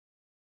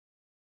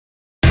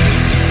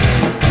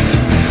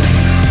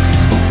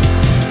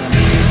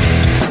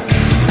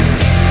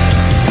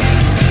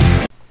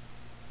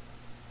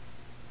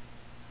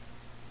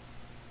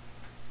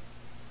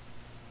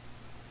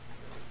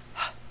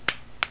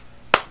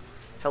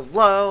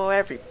Hello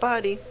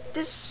everybody,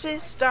 this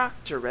is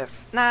Dr.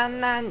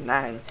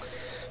 F999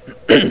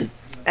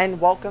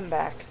 and welcome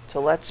back to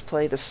Let's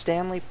Play the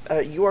Stanley,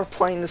 you are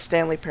playing the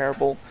Stanley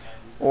Parable,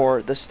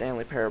 or the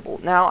Stanley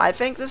Parable. Now, I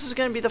think this is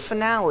going to be the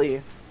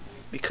finale,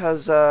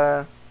 because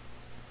we're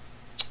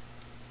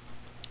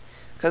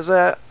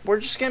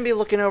just going to be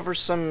looking over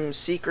some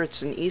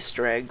secrets and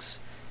Easter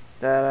eggs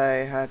that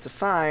I had to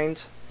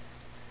find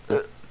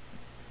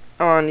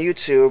on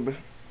YouTube,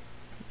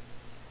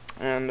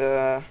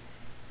 and,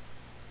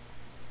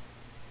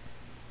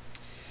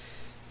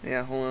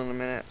 yeah, hold on a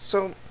minute.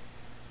 So,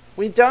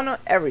 we've done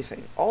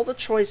everything. All the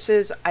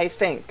choices, I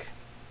think.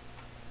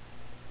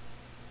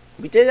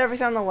 We did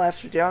everything on the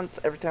left, we did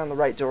everything on the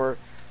right door.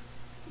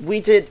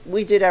 We did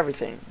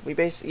everything. We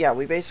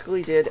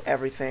basically did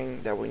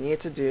everything that we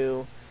needed to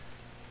do.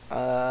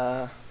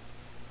 So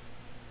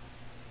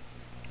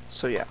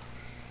yeah.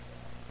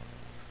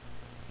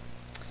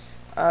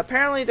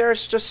 Apparently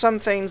there's just some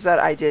things that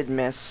I did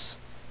miss.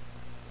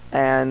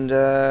 And,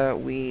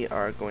 we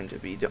are going to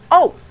be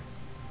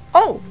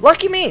Oh,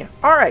 lucky me!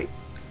 Alright,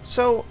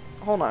 so,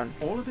 hold on.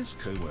 All of his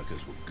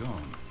co-workers were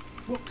gone.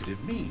 What could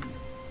it mean?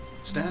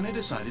 Stanley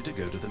decided to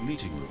go to the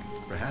meeting room.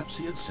 Perhaps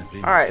he had simply...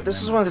 Alright,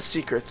 this is one of the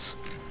secrets.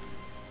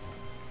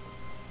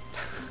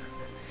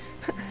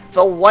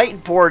 The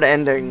whiteboard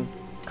ending.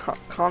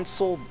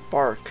 Console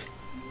bark.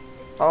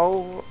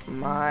 Oh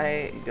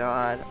my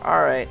god.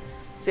 Alright.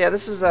 So yeah,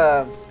 this is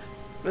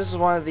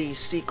one of the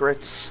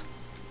secrets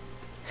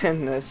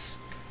in this.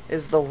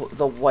 Is the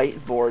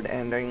whiteboard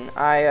ending.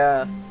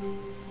 I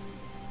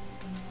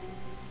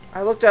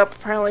looked up.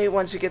 Apparently,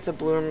 once you get to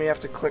Bloom, you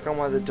have to click on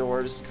one of the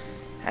doors,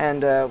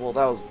 and well,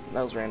 that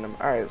was random.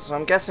 All right, so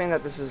I'm guessing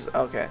that this is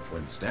okay.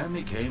 When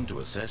Stanley came to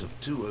a set of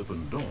 2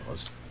 open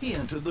doors, he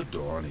entered the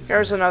door on his.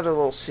 Here's another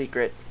little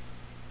secret.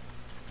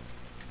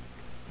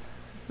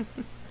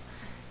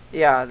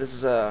 Yeah, this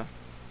is I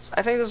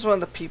think this is one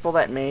of the people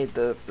that made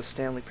the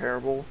Stanley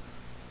Parable.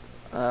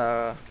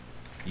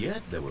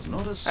 Yet there was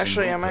not a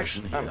actually, I'm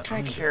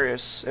kind of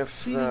curious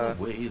if the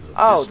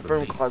the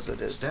broom closet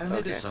is.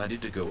 Stanley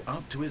decided to go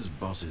up to his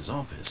boss's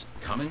office.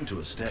 Coming to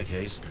a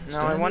staircase,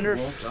 now I wonder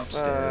walked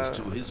upstairs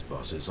to his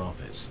boss's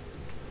office.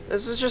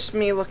 This is just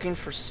me looking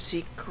for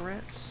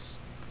secrets.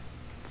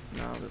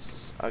 No, this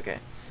is okay.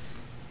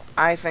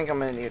 I think I'm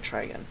gonna need to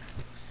try again.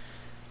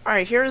 All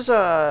right, here's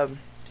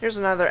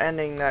another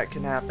ending that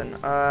can happen.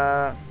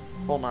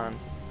 Hold on.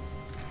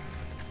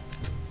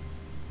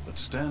 But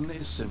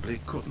Stanley simply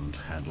couldn't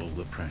handle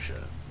the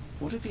pressure.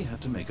 What if he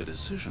had to make a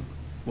decision?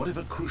 What if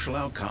a crucial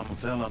outcome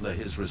fell under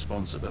his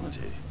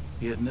responsibility?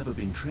 He had never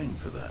been trained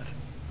for that.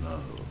 No.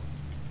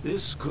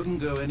 This couldn't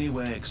go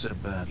anywhere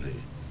except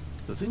badly.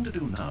 The thing to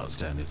do now,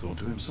 Stanley thought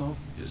to himself,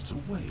 is to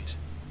wait.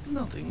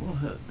 Nothing will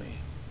hurt me.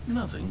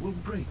 Nothing will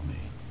break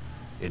me.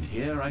 In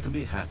here I can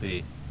be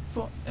happy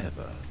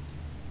forever.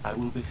 I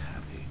will be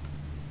happy.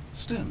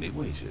 Stanley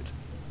waited.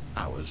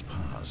 Hours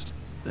passed,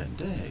 then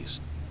days.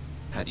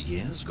 Had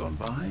years gone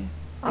by?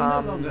 He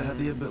no longer had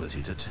the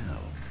ability to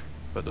tell.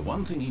 But the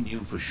one thing he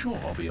knew for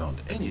sure,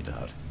 beyond any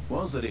doubt,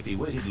 was that if he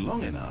waited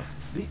long enough,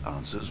 the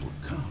answers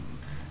would come.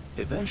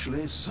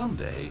 Eventually,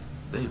 someday,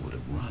 they would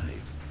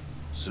arrive.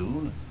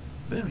 Soon,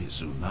 very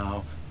soon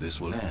now,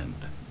 this will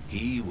end.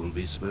 He will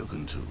be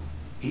spoken to.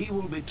 He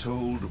will be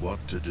told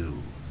what to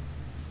do.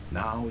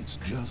 Now it's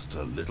just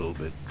a little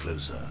bit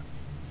closer.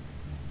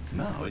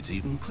 Now it's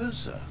even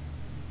closer.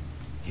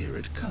 Here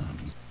it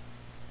comes.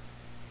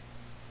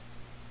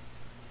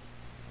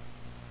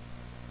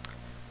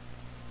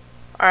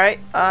 Alright,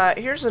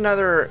 here's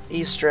another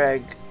Easter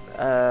egg,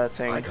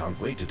 thing. I can't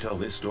wait to tell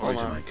this story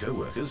to my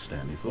co-workers,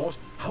 Stanley thought.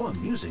 How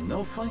amusing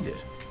they'll find it.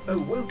 Oh,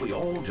 won't we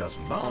all just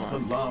laugh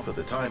and laugh at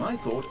the time I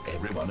thought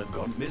everyone had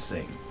gone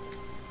missing.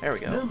 There we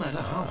go. No matter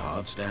how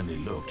hard Stanley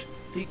looked,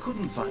 he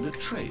couldn't find a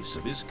trace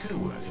of his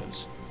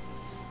co-workers.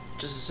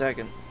 Just a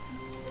second.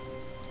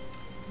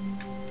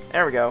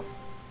 There we go.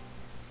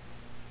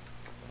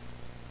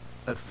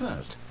 At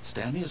first,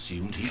 Stanley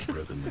assumed he'd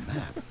broken the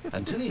map,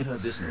 until he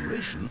heard this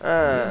narration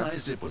and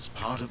realized it was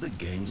part of the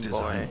game's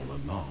design all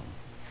along.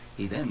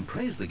 He then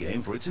praised the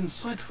game for its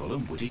insightful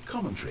and witty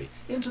commentary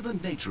into the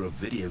nature of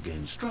video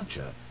game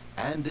structure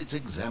and its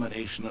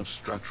examination of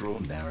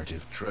structural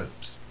narrative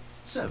tropes.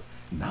 So,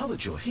 now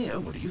that you're here,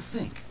 what do you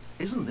think?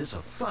 Isn't this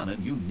a fun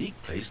and unique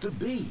place to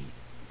be?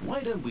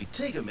 Why don't we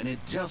take a minute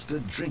just to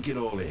drink it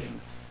all in?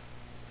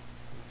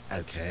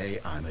 Okay,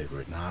 I'm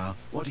over it now.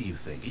 What do you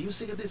think? Are you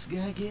sick of this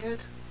gag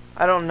yet?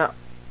 I don't know.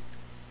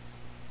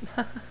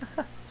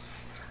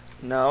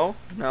 No,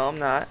 I'm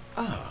not.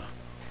 Ah,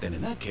 then in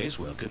that case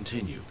we'll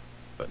continue.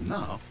 But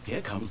now,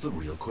 here comes the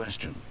real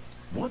question.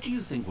 What do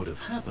you think would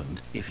have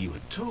happened if you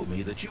had told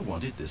me that you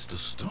wanted this to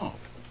stop?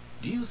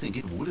 Do you think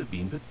it would have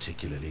been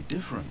particularly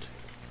different?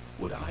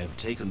 Would I have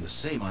taken the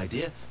same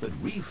idea but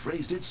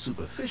rephrased it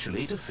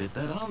superficially to fit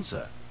that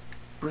answer?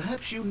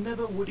 Perhaps you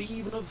never would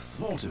even have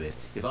thought of it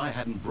if I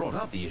hadn't brought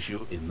up the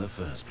issue in the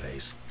first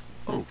place.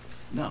 Oh,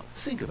 now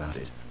think about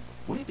it.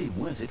 Would it be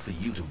worth it for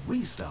you to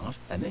restart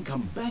and then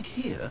come back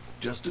here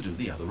just to do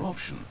the other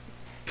option?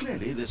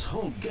 Clearly, this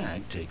whole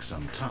gag takes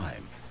some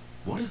time.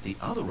 What if the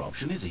other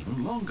option is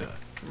even longer?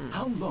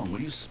 How long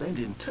will you spend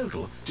in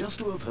total just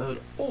to have heard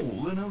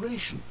all the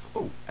narration?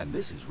 Oh, and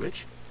this is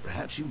rich.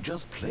 Perhaps you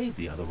just played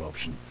the other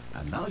option,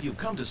 and now you've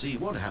come to see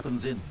what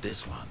happens in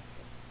this one.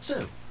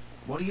 So,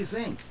 what do you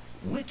think?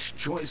 Which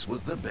choice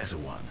was the better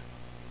one?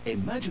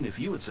 Imagine if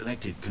you had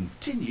selected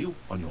continue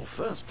on your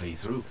first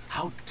playthrough,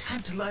 how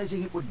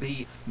tantalizing it would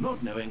be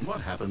not knowing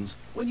what happens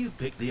when you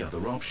pick the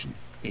other option.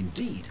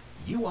 Indeed,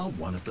 you are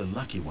one of the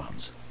lucky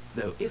ones.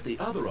 Though if the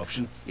other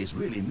option is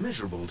really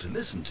miserable to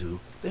listen to,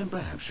 then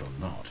perhaps you're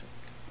not.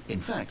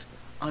 In fact,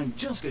 I'm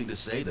just going to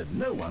say that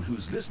no one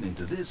who's listening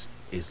to this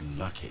is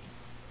lucky.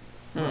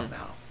 Well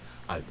now,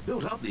 I've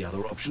built up the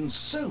other options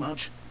so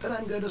much that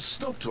I'm going to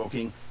stop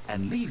talking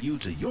and leave you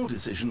to your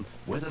decision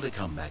whether to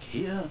come back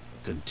here,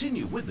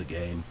 continue with the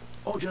game,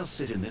 or just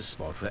sit in this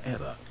spot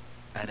forever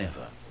and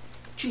ever.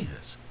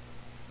 Cheers.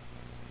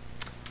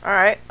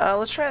 Alright,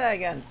 let's try that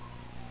again.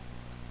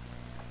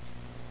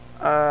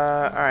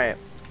 Alright.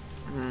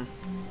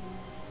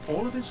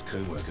 All of his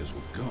co-workers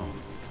were gone.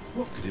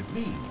 What could it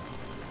mean?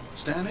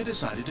 Stanley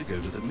decided to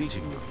go to the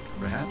meeting room.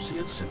 Perhaps he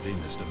had simply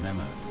missed a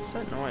memo. What's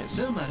that noise?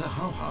 No matter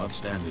how hard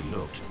Stanley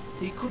looked,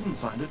 he couldn't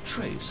find a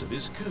trace of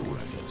his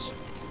co-workers.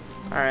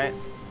 Alright.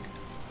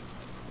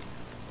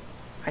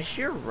 I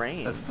hear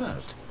rain. At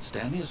first,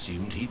 Stanley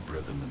assumed he'd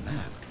broken the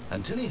map,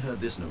 until he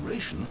heard this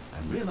narration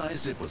and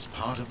realized it was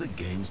part of the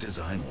game's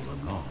design all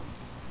along.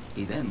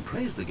 He then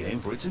praised the game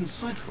for its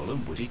insightful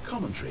and witty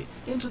commentary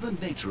into the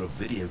nature of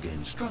video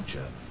game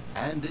structure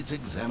and its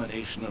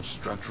examination of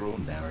structural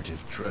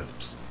narrative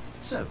tropes.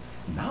 So,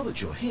 now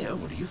that you're here,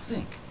 what do you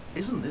think?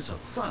 Isn't this a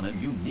fun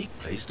and unique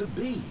place to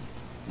be?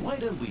 Why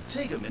don't we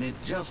take a minute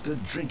just to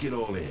drink it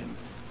all in?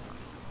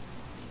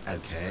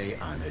 Okay,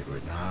 I'm over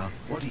it now.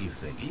 What do you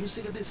think? Are you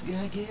sick of this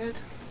gag yet?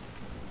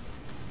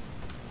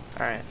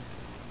 Alright.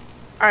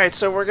 Alright,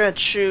 so we're gonna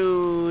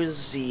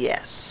choose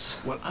yes.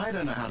 Well, I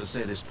don't know how to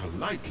say this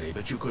politely,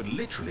 but you could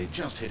literally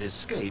just hit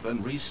escape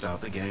and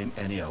restart the game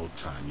any old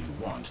time you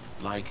want.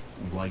 Like,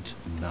 right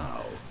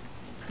now.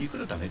 You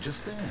could have done it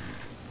just then.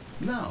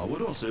 Now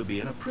would also be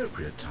an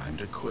appropriate time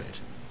to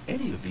quit.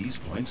 Any of these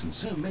points and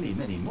so many,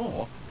 many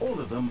more, all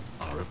of them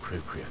are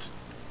appropriate.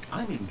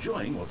 I'm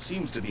enjoying what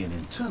seems to be an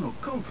internal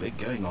conflict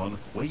going on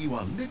where you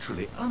are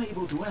literally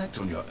unable to act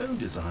on your own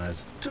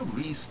desires to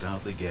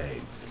restart the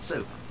game.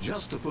 So,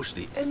 just to push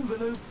the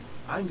envelope,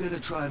 I'm going to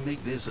try and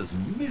make this as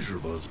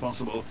miserable as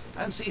possible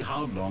and see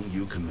how long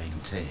you can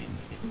maintain.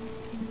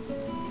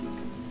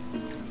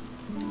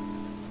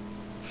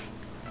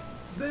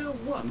 There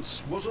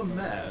once was a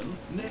man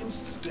named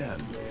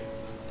Stanley.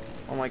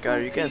 Oh my god,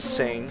 are you gonna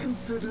sing?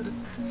 Considered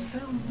so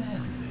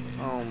manly.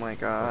 Oh my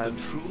But god.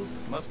 the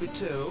truth must be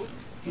told,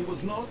 he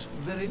was not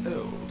very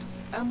old,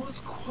 and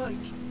was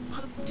quite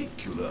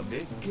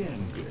particularly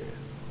gangly.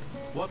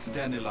 What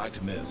Stanley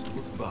liked most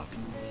was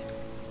buttons.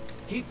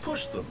 He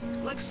pushed them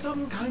like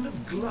some kind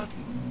of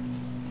glutton.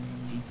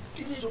 He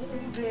did it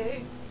all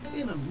day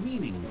in a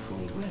meaningful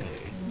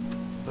way,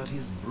 but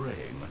his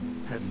brain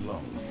had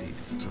long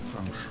ceased to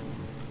function.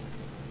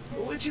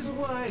 Which is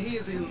why he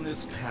is in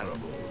this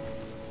parable,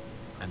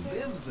 and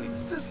lives an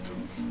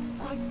existence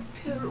quite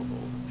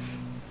terrible.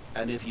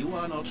 And if you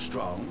are not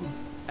strong,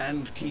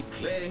 and keep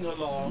playing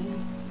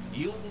along,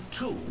 you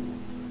too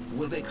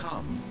will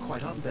become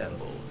quite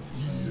unbearable.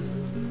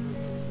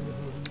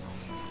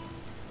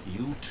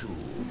 You too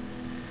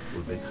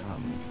will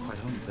become quite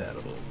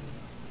unbearable.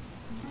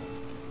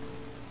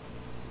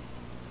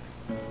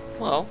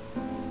 Well.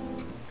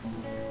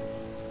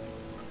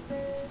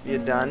 You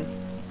done?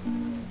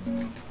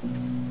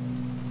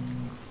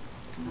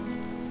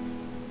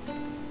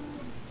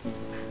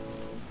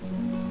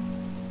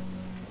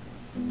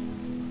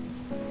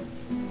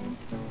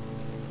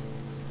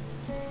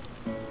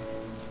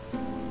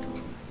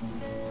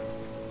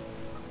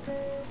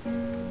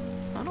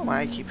 I don't know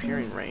why I keep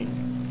hearing rain.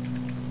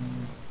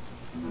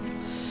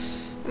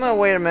 I'm gonna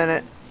wait a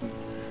minute.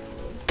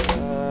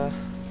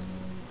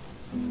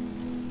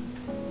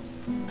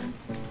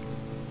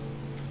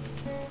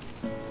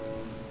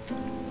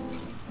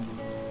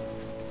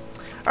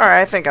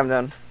 Alright, I think I'm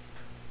done.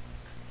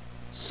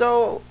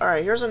 So,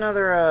 alright, here's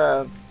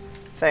another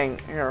thing.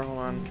 Here, hold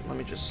on. Let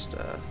me just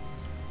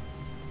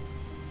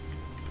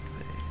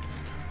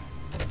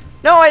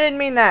No, I didn't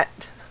mean that!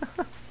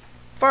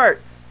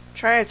 Fart!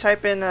 Trying to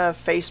type in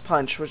face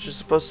punch, which is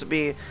supposed to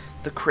be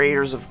the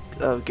creators of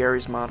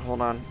Gary's mod.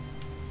 Hold on.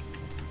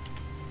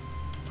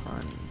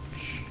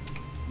 Punch.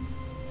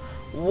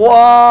 Whoa!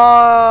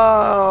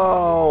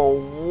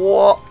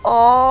 Whoa!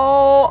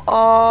 Oh!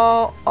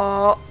 Oh!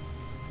 Oh!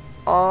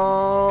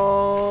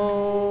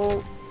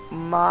 Oh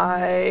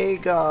my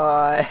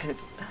god.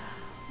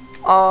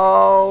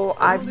 Oh,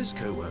 All of his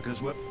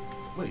co-workers were...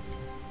 Wait,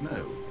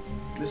 no.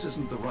 This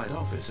isn't the right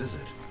office, is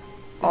it? Is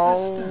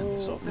this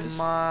Stanley's office?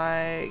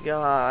 My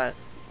god.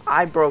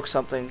 I broke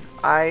something.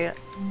 I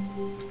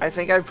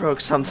think I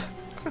broke something.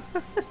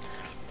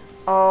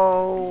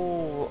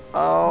 Oh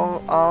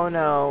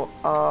no.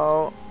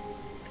 Oh.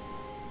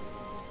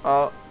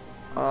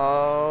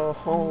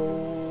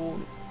 Oh.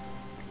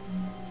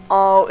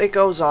 Oh, it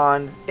goes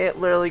on. It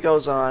literally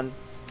goes on.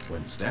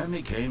 When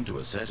Stanley came to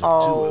a set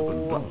of two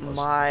open doors,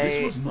 my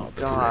this was not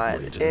the God.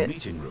 correct way to the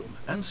meeting room,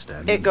 and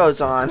Stanley It goes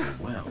knew on. very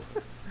well.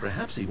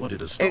 Perhaps he wanted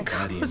to stop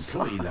by the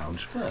employee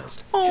lounge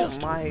first, Oh just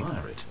to my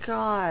admire it.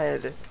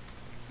 God.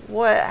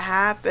 What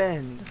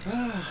happened?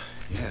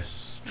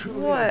 Yes,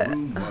 truly What? a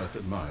room worth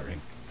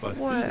admiring. But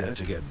What? eager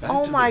to get back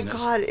Oh to my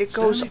business, God, it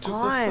goes Stanley took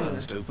on. the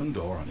first open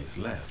door on his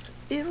left.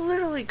 It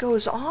literally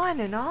goes on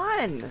and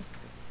on.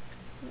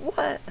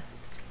 What?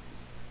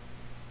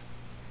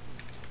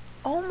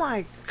 Oh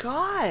my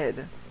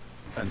God.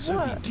 And so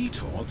What? he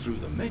detoured through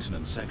the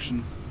maintenance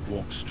section,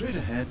 walked straight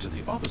ahead to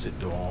the opposite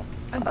door,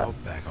 and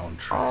got back on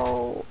track.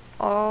 Oh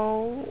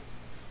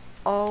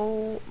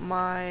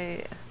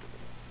my.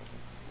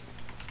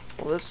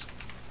 Will this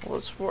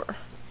work?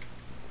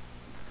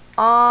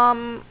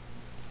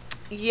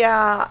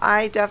 Yeah,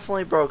 I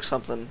definitely broke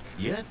something.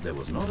 Yet there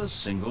was not a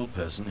single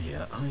person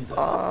here either.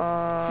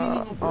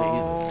 Feeling a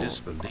wave of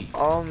disbelief,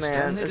 oh man,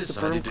 Stanley it's the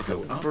decided to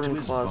go up to broom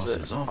his closet.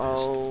 boss's office.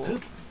 Oh.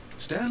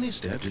 Stanley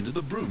stepped into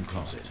the broom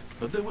closet,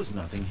 but there was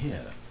nothing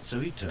here, so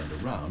he turned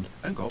around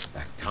and got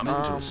back. Coming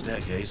to a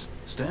staircase,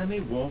 Stanley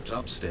walked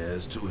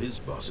upstairs to his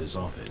boss's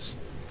office.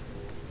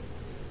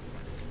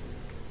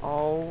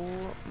 Oh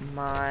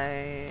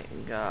my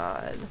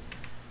God.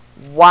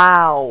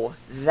 Wow,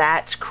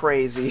 that's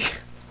crazy.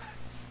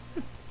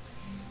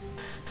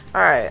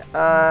 Alright,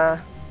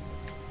 oh,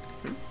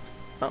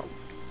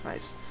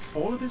 nice.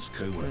 All of his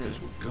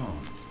co-workers were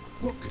gone.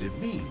 What could it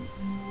mean?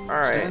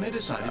 Alright. Stanley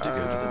decided to go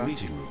to the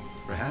meeting room.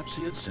 Perhaps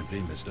he had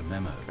simply missed a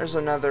memo. There's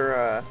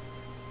another,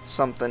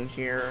 something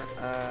here.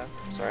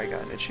 Sorry, I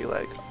got an itchy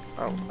leg.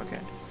 Oh, okay.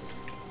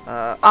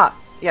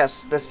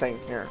 Yes, this thing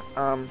here.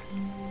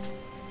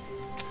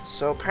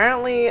 So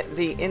apparently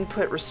the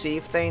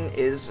input-receive thing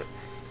is,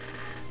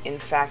 in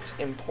fact,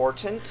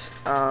 important,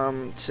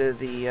 to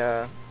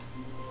the,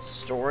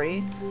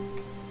 story.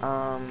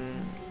 Because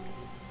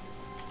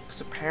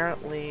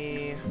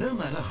apparently... No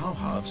matter how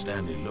hard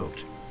Stanley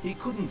looked, he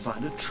couldn't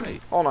find a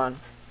trait. Hold on.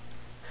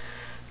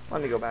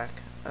 Let me go back.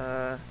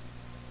 A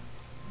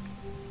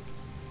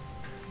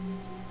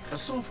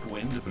soft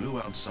wind blew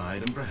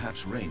outside and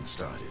perhaps rain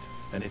started.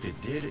 And if it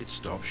did, it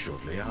stopped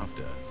shortly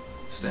after.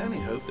 Stanley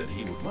hoped that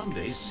he would one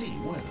day see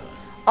weather.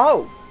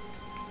 Oh!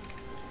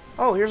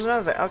 Oh, here's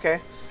another thing. Okay.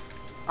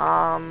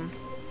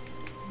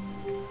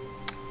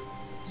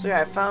 So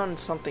yeah, I found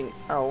something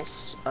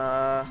else.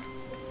 What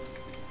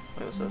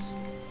was this?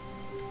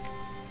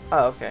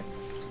 Oh, okay.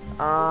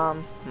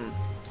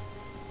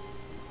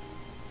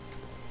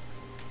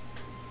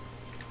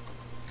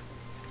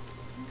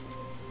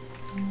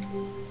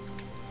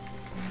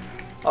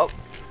 Oh.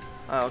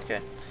 Oh, okay.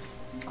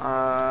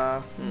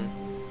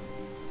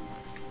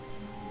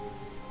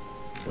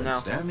 When No.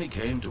 Stanley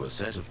came to a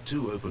set of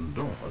two open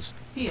doors,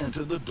 he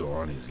entered the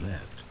door on his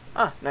left.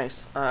 Ah,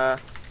 nice. No?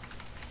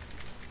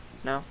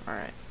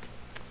 Alright.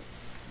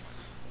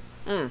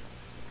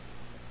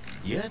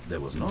 Yet there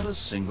was not a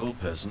single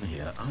person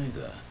here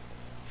either.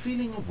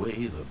 Feeling a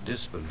wave of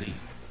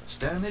disbelief,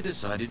 Stanley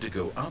decided to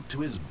go up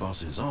to his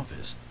boss's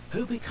office.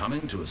 Hoping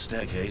coming to a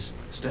staircase,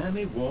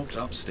 Stanley walked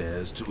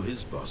upstairs to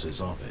his boss's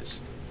office.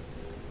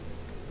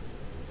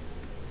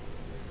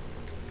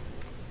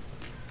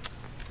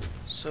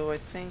 So I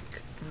think...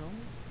 No?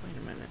 Wait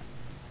a minute.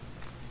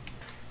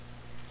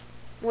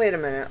 Wait a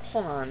minute.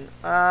 Hold on.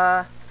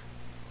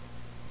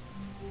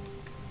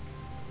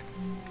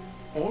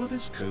 All of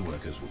his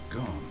co-workers were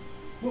gone.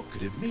 What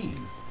could it mean?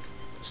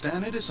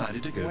 Stanley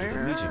decided to go to the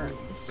Where meeting room.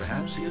 is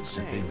Perhaps he had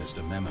simply something? missed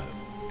a memo.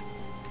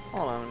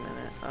 Hold on a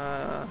minute.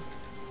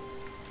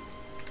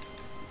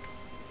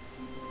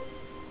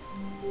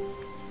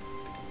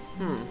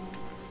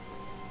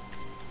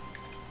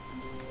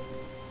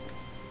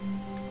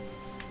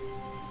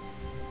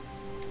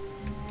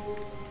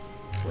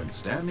 When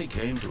Stanley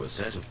came to a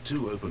set of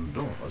two open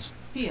doors,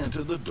 he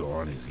entered the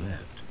door on his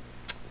left.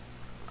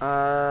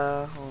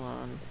 Hold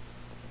on.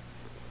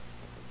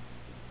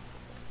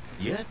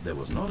 Yet there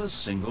was not a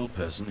single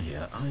person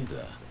here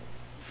either.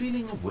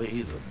 Feeling a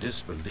wave of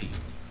disbelief,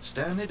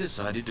 Stanley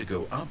decided to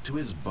go up to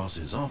his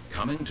boss's office.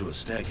 Coming to a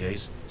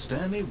staircase,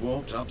 Stanley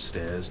walked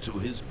upstairs to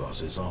his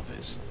boss's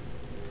office.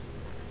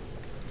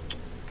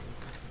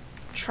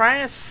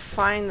 Trying to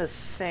find the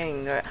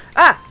thing that...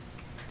 Ah!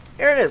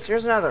 Here it is.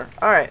 Here's another.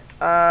 Alright.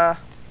 Oh,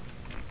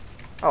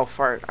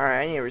 fart.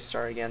 Alright, I need to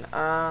restart again.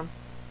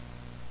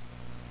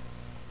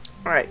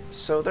 Alright,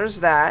 so there's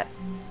that.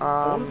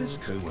 All of his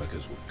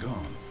co-workers were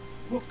gone.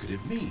 What could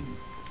it mean?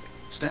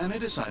 Stanley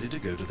decided to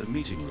go to the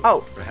meeting room.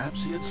 Oh.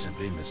 Perhaps he had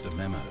simply missed a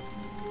memo.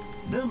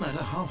 No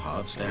matter how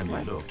hard Stanley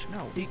What? looked,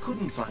 No. he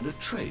couldn't find a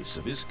trace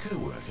of his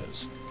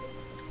co-workers.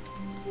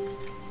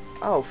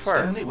 Oh, fart.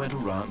 Stanley went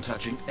around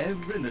touching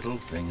every little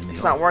thing in the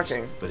It's office. not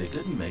working. But it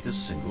didn't make a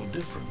single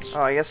difference.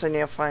 Oh, I guess I need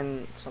to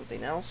find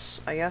something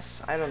else, I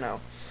guess? I don't know.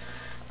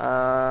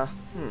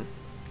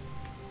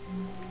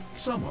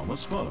 Someone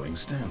was following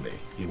Stanley.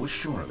 He was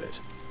sure of it.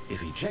 If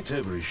he checked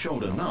over his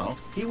shoulder now,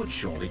 he would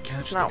surely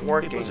catch It's not them.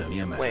 working. It was only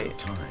a matter Wait. of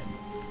time.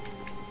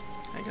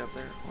 Can I get up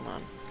there? Hold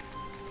on.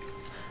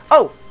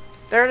 Oh!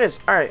 There it is.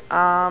 Alright,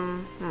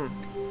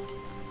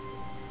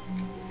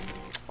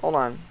 hold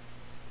on.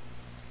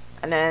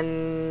 And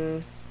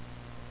then...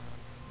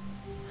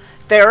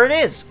 There it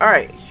is!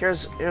 Alright,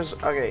 here's,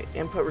 okay,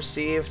 input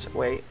received.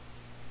 Wait.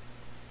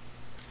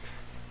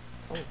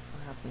 Oh, what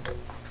happened?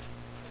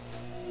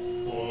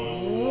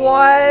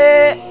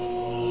 What?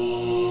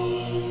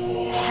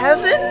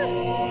 Heaven?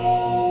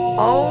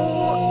 Oh.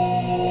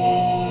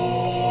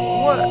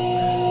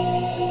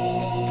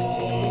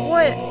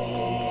 What?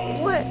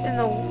 What in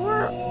the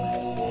world?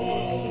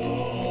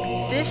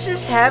 This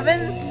is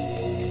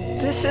heaven?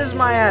 This is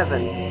my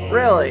heaven.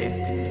 Really?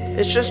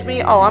 It's just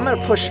me? Oh, I'm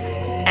gonna push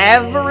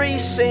every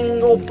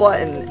single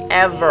button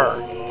ever.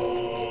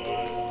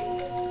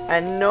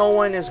 And no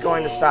one is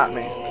going to stop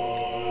me.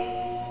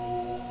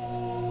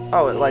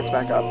 Oh, it lights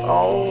back up.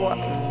 Oh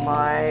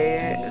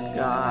my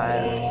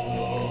god.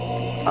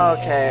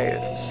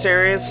 Okay,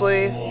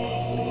 seriously?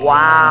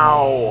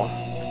 Wow.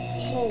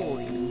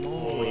 Holy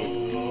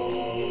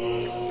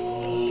moly.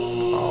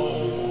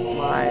 Oh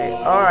my.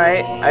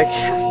 Alright, I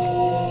guess.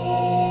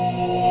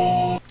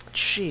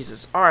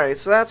 Jesus. Alright,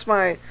 so that's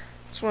one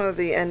of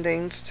the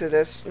endings to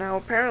this. Now,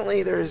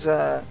 apparently there's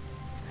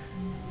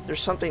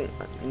something.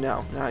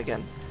 No, not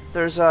again.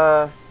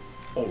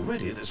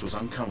 Already this was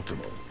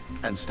uncomfortable,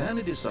 and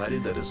Stanley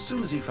decided that as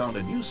soon as he found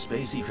a new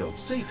space he felt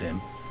safe in,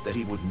 that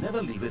he would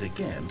never leave it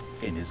again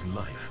in his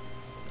life.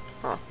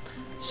 Huh.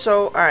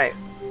 So, alright.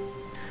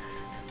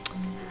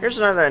 Here's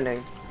another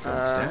ending.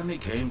 When Stanley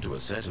came to a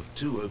set of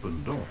 2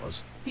 open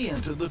doors, he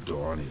entered the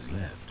door on his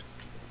left.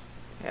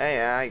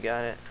 Yeah, I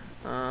got it.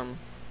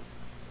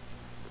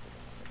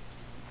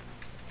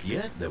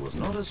 Yet there was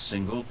not a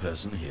single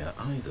person here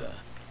either.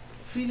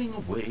 Feeling a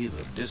wave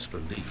of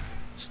disbelief,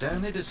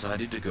 Stanley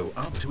decided to go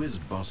up to his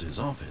boss's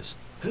office,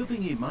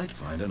 hoping he might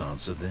find an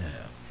answer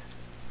there.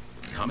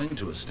 Coming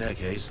to a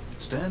staircase,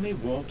 Stanley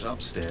walked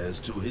upstairs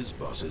to his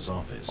boss's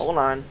office. Hold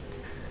on.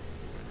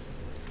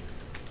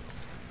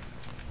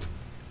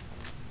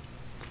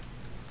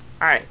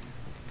 Alright.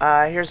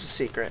 Here's the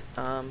secret.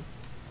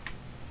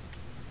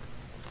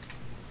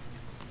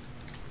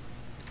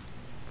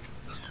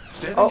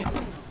 Standing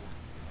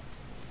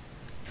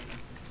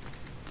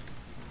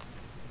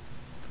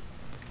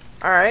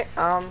Alright,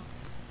 and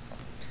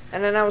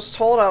then I was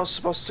told I was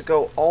supposed to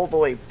go all the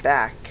way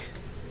back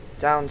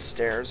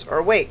downstairs.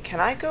 Or wait, can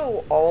I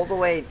go all the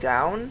way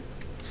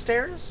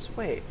downstairs?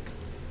 Wait.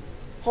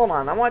 Hold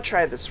on, I want to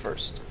try this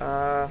first.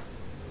 Oh,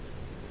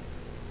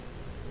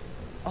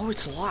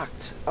 it's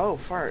locked. Oh,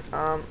 fart.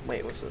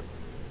 Wait, what's it?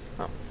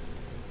 Oh.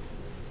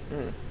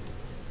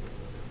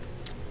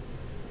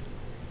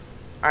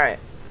 Alright.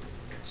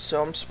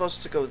 So I'm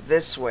supposed to go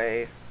this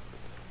way.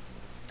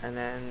 And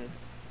then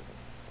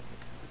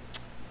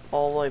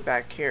all the way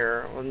back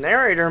here. Well, the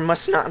narrator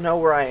must not know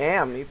where I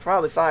am. He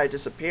probably thought I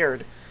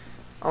disappeared.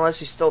 Unless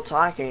he's still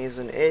talking, he's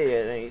an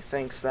idiot and he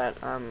thinks that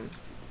I'm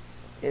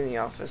in the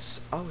office.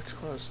 Oh, it's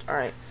closed.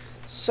 Alright.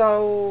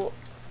 So...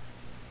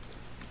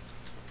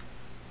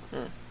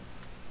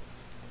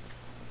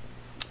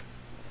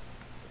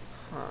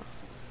 Huh.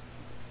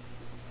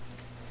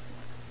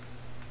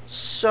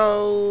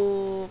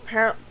 So...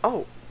 apparently...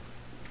 Oh!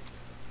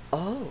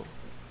 Oh.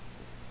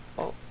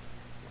 Oh.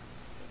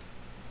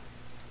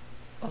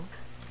 Oh.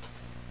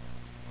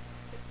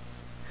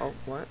 Oh,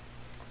 what?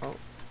 Oh.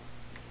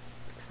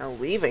 I'm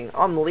leaving.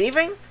 Oh, I'm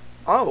leaving?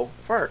 Oh,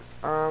 fart.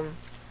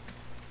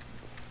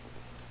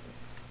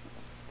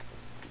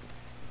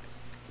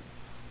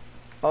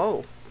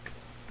 Oh,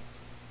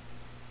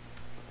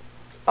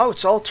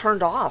 it's all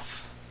turned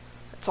off.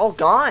 It's all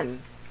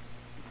gone.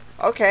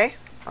 Okay.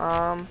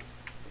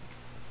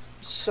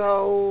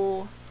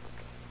 So...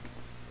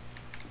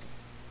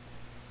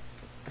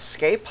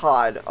 escape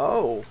pod.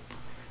 Oh.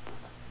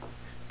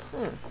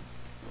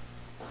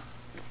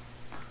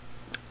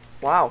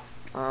 Wow.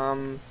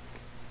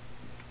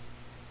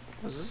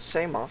 Was this the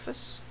same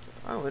office?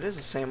 Oh, it is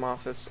the same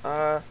office.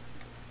 Oh,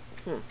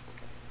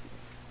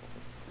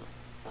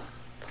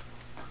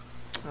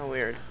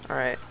 weird.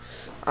 Alright.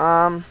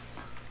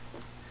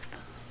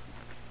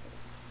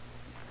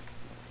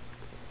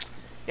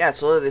 Yeah,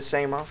 it's literally the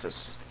same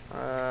office.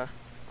 Huh.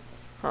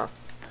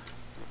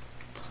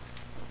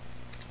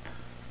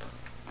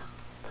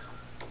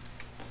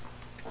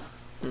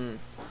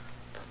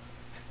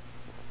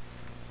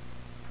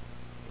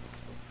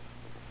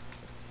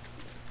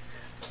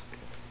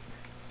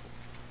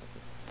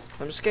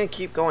 I'm just gonna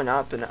keep going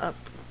up and up.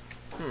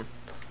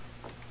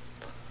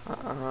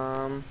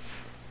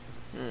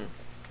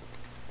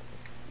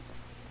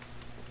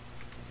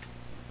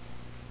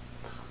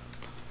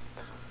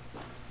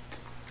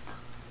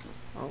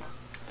 Oh.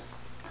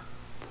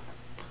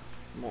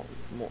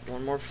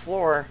 One more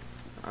floor.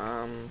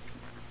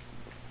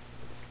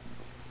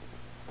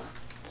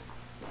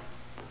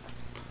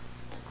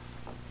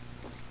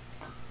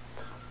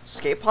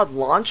 Escape pod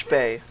launch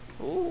bay.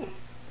 Ooh.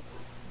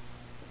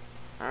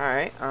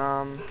 Alright,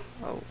 oh.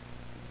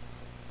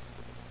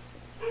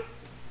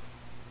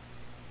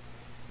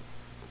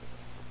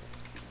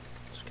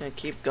 Just Gonna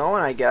keep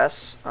going, I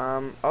guess.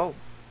 Oh.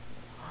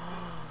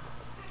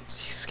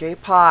 It's the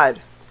escape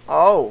pod.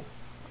 Oh.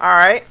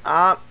 Alright,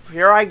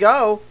 here I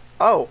go.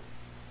 Oh.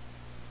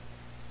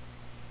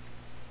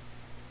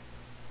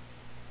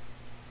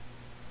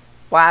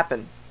 What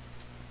happened?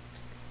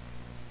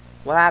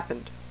 What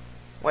happened?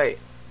 Wait.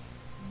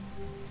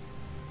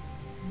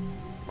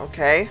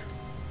 Okay.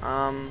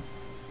 How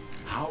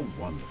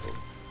wonderful.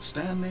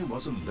 Stanley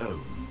was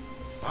alone.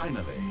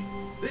 Finally.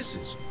 This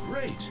is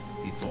great,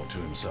 he thought to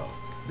himself.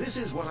 This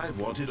is what I've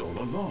wanted all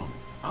along.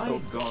 I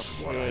got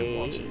what I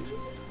wanted.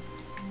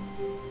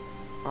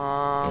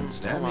 When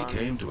Stanley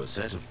came to a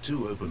set of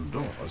 2 open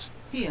doors,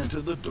 he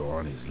entered the door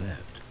on his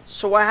left.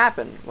 So what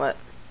happened?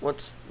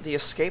 What's the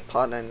escape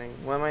pod ending?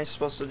 What am I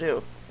supposed to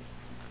do?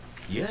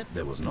 Yet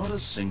there was not a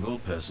single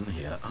person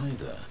here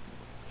either.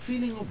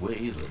 Feeling a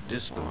wave of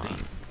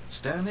disbelief,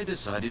 Stanley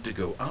decided to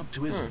go up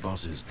to his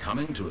boss's.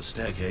 Coming to a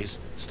staircase,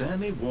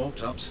 Stanley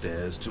walked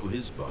upstairs to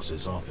his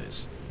boss's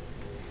office.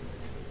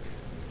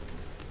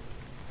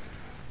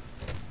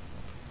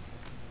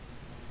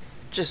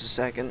 Just a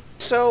second.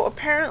 So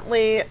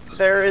apparently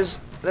there is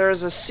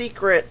a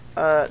secret.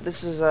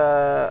 This is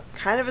a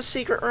kind of a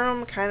secret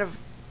room. Kind of.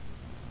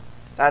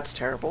 That's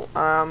terrible.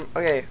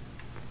 Okay.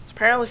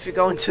 Apparently, if you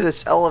go into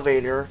this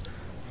elevator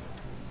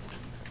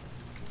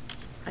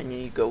and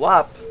you go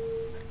up.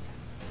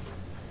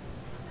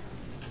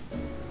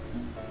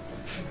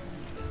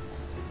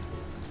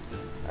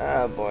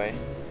 Oh boy.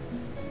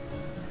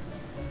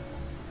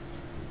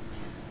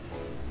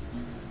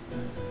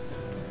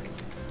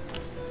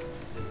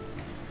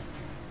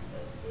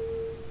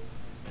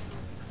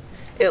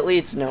 It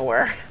leads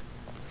nowhere.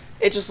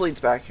 It just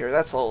leads back here.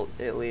 That's all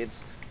it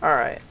leads.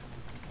 Alright.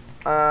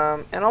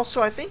 And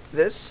also I think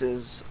this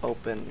is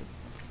open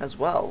as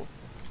well.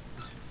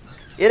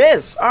 It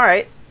is!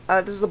 Alright.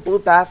 This is the blue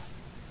bath.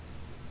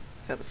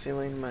 Got the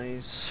feeling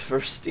money's for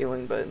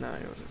stealing, but no,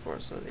 it was for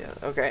so yeah.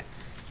 Okay.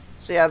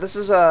 So yeah, this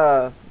is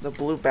the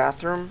blue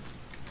bathroom,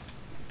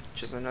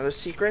 which is another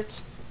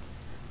secret.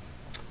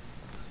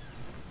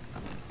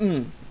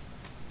 And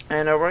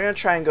we're gonna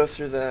try and go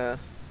through the.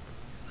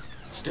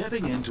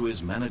 Stepping into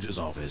his manager's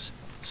office,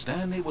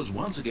 Stanley was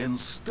once again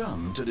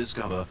stunned to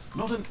discover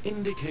not an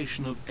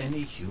indication of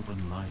any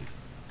human life.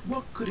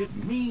 What could it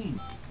mean?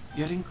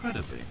 Yet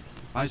incredibly,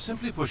 by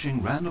simply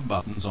pushing random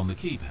buttons on the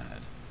keypad,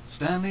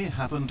 Stanley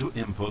happened to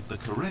input the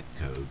correct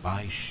code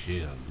by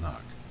sheer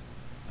luck.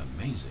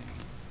 Amazing.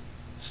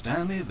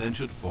 Stanley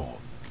ventured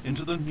forth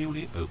into the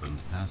newly opened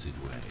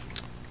passageway.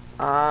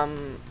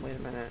 Wait a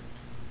minute.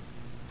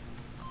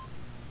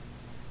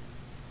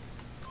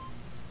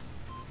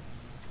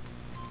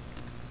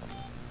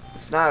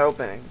 It's not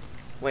opening.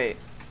 Wait.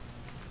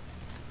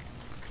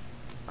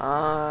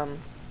 I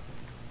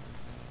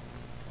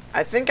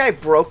think I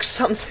broke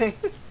something.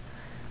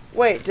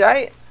 Wait,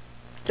 did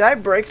I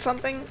break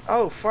something?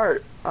 Oh,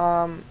 fart.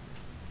 Okay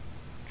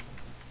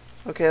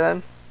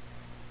then.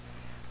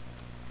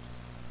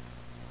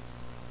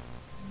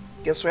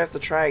 Guess we have to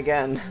try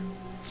again.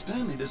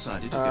 Stanley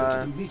decided to go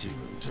to the meeting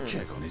room to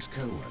check on his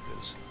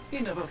co-workers. He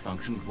never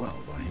functioned well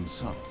by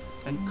himself,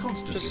 and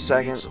constantly Just a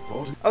second.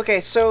 supported. Okay,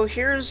 so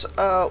here's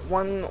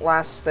one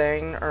last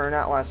thing, or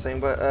not last thing,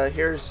 but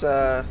here's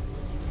one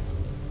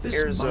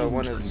is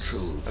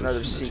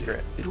another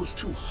secret. It was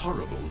too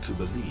horrible to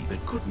believe.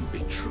 It couldn't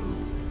be true.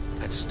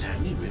 Had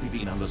Stanley really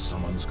been under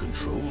someone's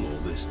control all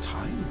this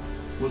time?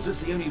 Was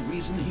this the only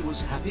reason he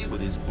was happy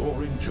with his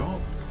boring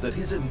job? That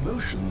his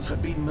emotions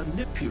had been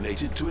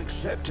manipulated to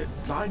accept it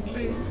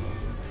blindly?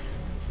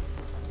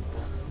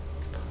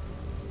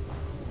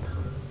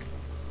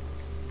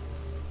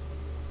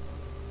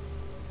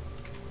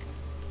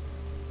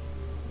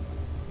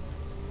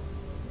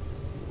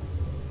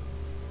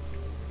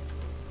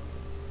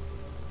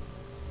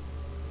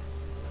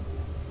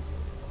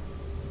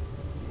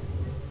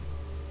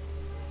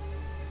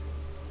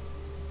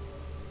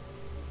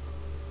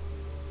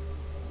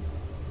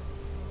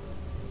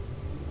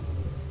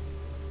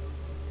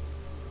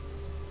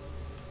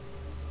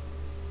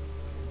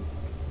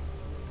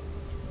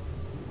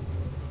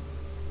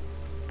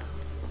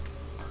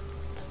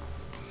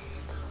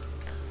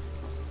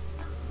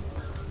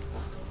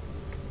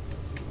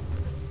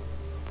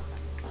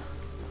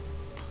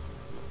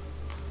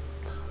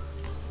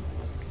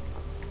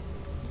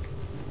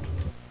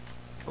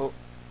 Oh.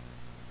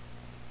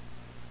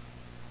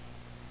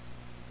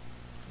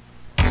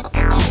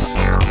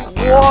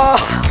 Whoa!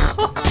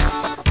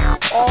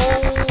 Oh!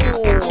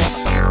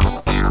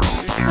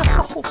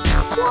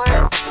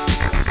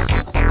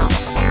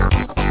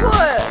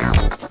 What?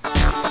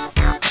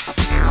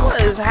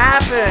 What is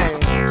happening?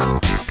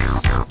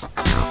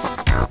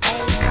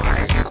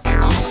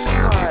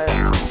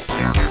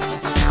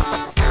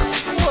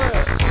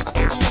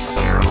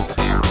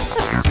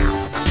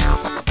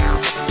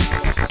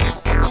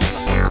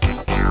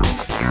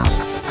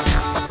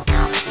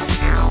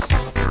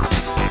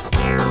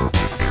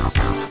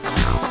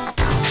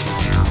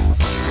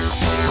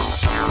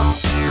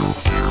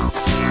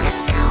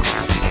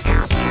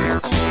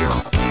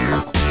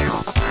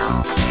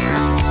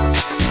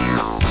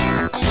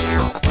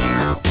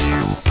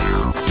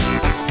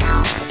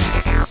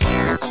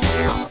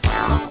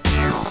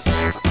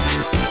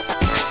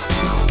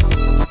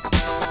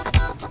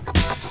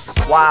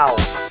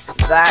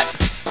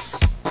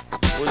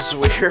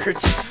 was weird.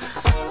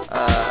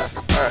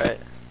 Alright.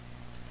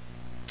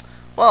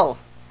 Well.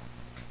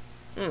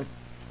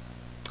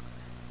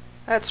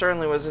 That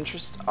certainly was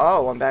interesting.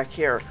 Oh, I'm back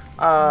here.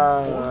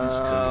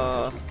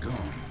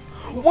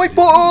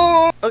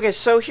 Whiteboard! Okay,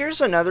 so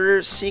here's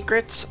another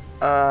secret.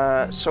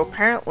 So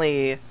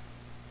apparently,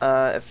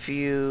 if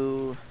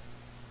you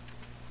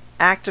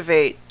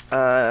activate,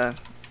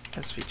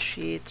 SV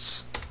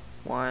cheats,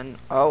 what?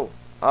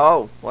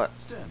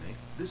 Stanley,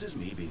 this is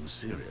me being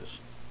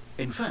serious.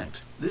 In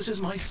fact, this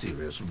is my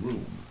serious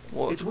room.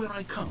 What? It's where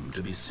I come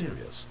to be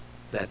serious.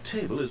 That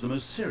table is the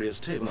most serious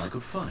table I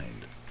could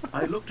find.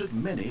 I looked at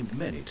many,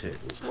 many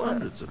tables,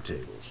 hundreds of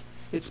tables.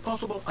 It's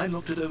possible I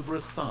looked at over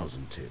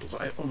 1,000 tables.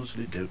 I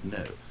honestly don't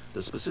know.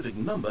 The specific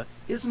number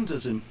isn't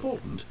as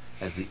important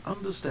as the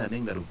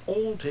understanding that of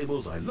all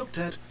tables I looked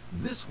at,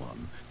 this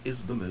one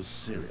is the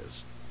most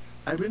serious.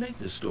 I relate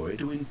this story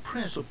to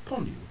impress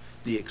upon you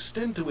the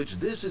extent to which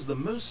this is the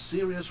most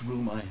serious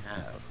room I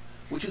have,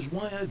 which is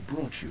why I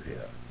brought you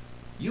here.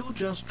 You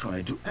just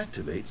tried to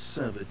activate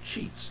server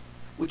cheats,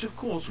 which of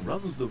course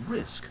runs the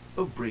risk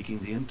of breaking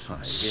the entire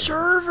game.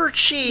 Server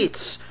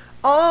cheats!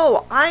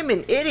 Oh, I'm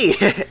an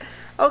idiot.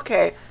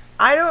 Okay,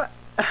 I don't...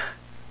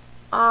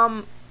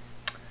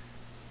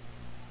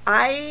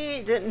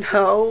 I didn't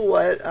know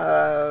what,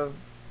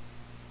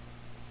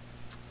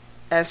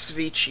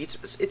 SV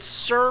cheats was. It's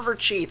server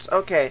cheats.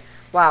 Okay,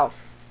 wow.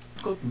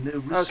 I've got no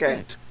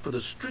respect for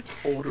the strict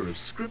order of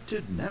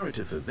scripted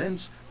narrative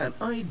events, and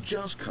I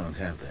just can't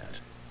have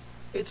that.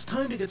 It's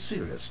time to get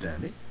serious,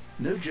 Stanley.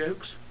 No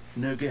jokes,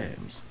 no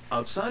games.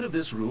 Outside of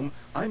this room,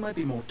 I might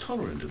be more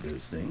tolerant of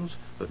those things,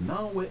 but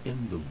now we're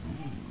in the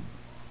room.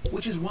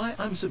 Which is why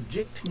I'm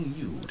subjecting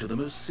you to the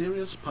most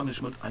serious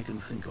punishment I can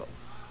think of.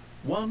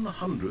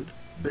 100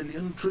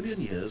 billion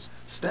trillion years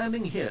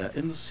standing here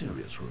in the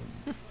serious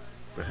room.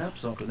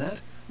 Perhaps after that,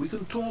 we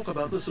can talk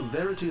about the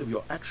severity of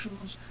your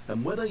actions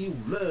and whether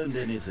you've learned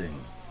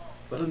anything.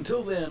 But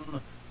until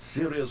then,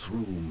 serious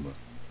room,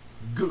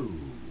 go.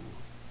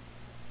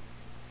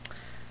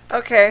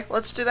 Okay,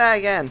 let's do that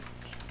again.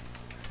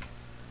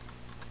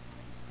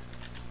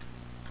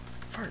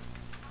 Fart.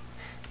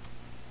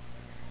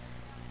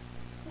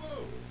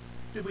 Whoa,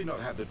 did we not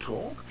have the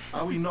talk?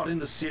 Are we not in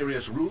the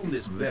serious room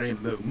this very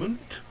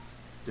moment?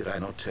 Did I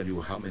not tell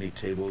you how many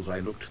tables I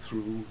looked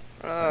through?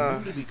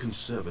 I'm going to be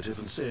conservative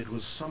and say it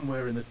was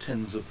somewhere in the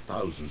tens of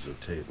thousands of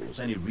tables.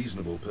 Any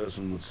reasonable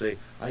person would say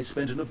I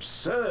spent an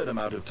absurd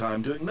amount of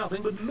time doing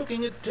nothing but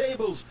looking at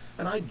tables,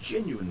 and I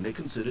genuinely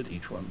considered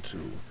each one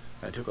too.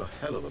 I took a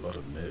hell of a lot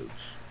of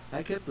notes.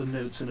 I kept the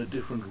notes in a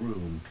different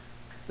room.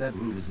 That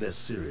room is less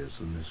serious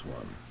than this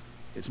one.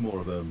 It's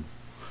more of a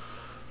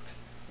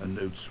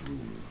notes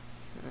room.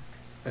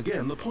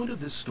 Again, the point of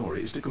this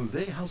story is to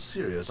convey how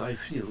serious I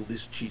feel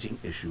this cheating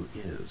issue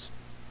is.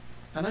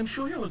 And I'm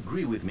sure you'll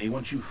agree with me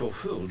once you've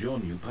fulfilled your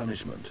new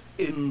punishment.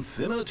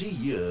 Infinity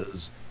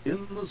years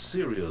in the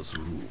serious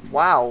room.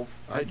 Wow.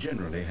 I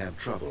generally have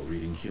trouble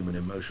reading human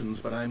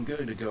emotions, but I'm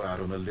going to go out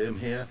on a limb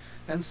here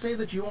and say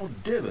that you're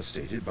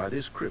devastated by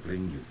this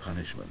crippling new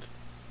punishment.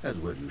 As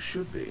well you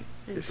should be.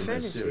 It's the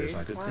most serious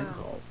I could think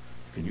of.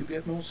 Can you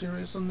get more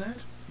serious than that?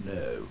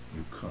 No,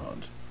 you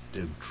can't.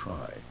 Don't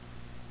try.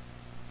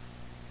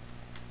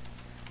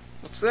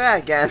 Let's do that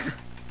again.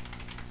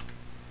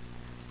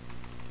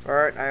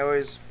 Alright, I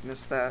always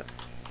miss that.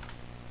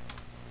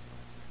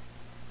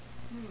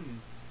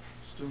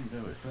 Still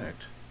no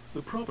effect.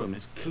 The problem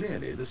is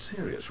clearly the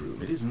serious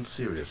room. It isn't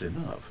serious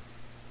enough.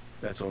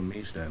 That's on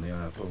me, Stanley.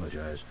 I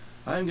apologize.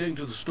 I'm going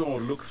to the store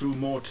to look through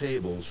more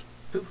tables.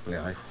 Hopefully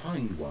I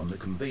find one that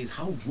conveys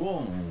how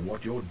wrong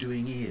what you're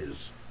doing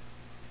is.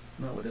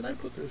 Now, where did I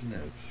put those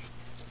notes?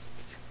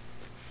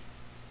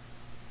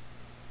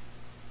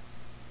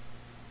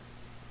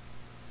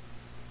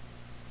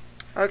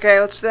 Okay,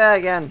 let's do that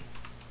again.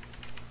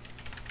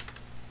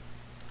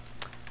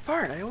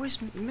 Fart, I always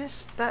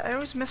miss that. I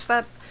always mess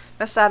that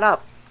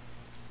up.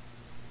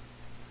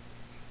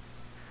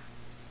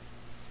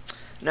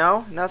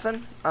 No,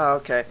 nothing. Oh,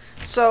 okay.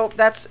 So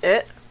that's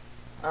it.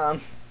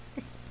 Alright.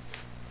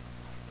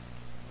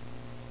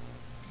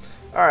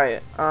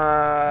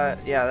 Yeah,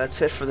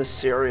 that's it for the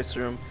serious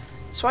room.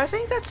 So I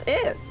think that's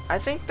it. I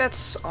think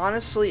that's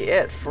honestly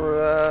it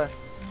for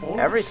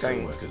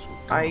everything.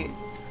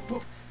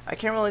 I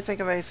can't really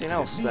think of anything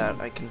else that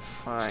I can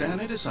find.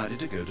 Stanley decided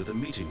to go to the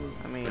meeting room.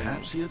 I mean,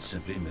 perhaps he had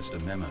simply missed a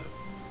memo.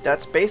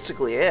 That's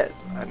basically it.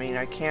 I mean,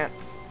 I can't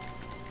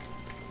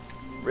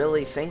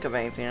really think of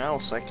anything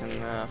else I can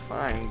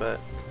find,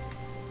 but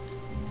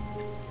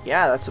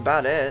yeah, that's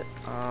about it.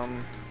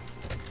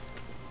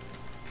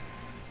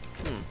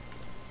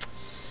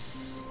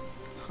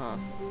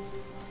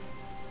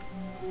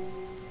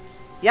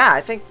 Yeah,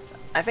 I think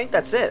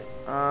that's it.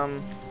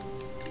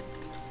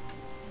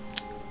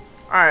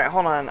 Alright,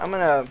 hold on. I'm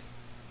gonna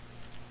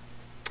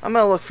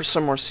look for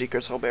some more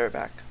secrets. I'll be right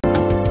back.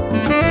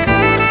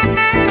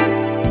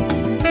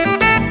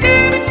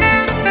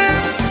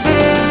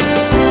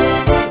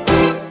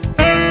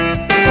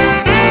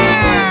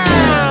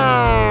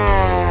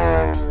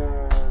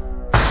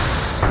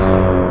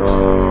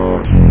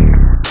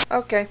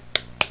 Okay.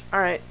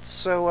 Alright,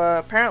 so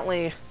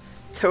apparently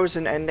there was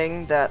an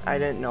ending that I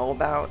didn't know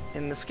about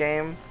in this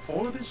game.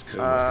 All of his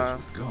co-workers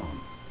were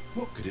gone.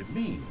 What could it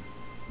mean?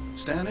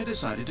 Stanley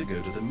decided to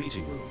go to the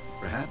meeting room.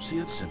 Perhaps he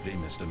had simply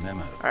missed a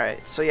memo.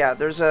 Alright, so yeah,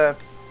 there's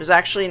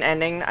actually an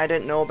ending I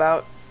didn't know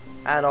about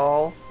at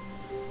all.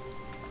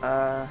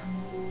 I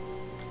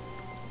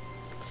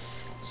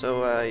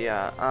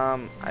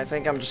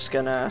think I'm just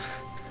gonna...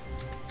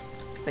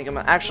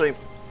 actually,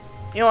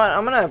 you know what,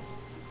 I'm gonna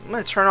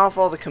turn off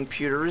all the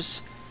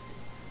computers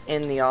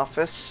in the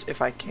office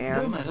if I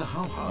can. No matter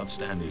how hard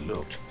Stanley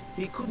looked,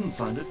 he couldn't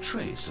find a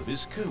trace of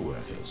his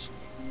co-workers.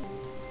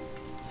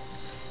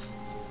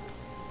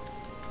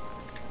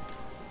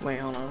 Wait,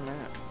 hold on a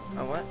minute.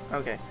 Oh, what?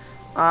 Okay.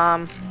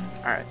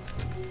 Alright.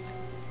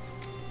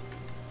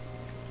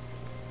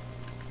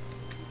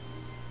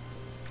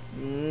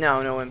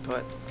 No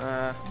input.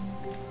 Alright.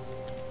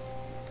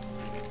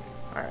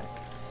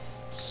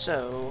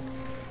 So...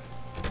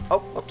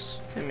 Oh, oops.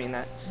 Didn't mean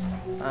that.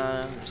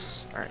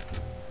 Alright.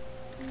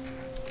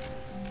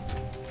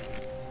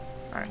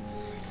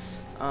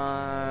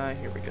 Alright.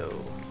 Here we go.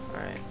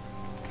 Alright.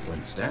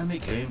 When Stanley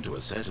came to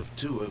a set of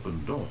 2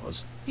 open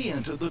doors, he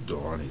entered the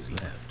door on his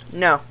left.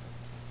 No.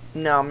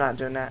 No, I'm not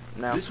doing that.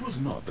 No. This was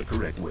not the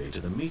correct way to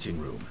the meeting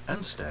room,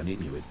 and Stanley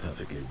knew it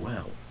perfectly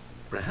well.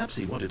 Perhaps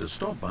he wanted to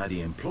stop by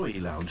the employee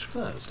lounge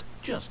first,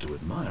 just to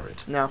admire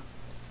it. No.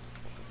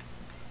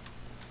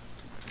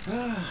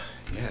 Ah,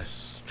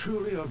 yes,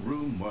 truly a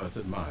room worth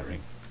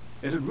admiring.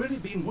 It had really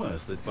been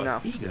worth it, but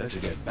No. eager to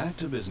get back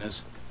to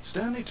business,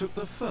 Stanley took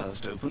the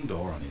first open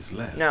door on his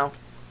left. No.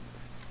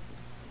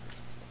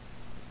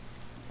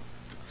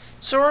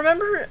 So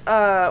remember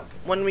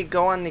when we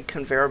go on the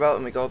conveyor belt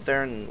and we go up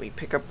there and we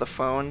pick up the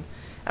phone?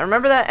 I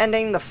remember that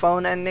ending, the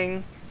phone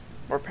ending,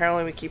 where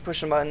apparently we keep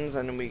pushing buttons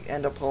and we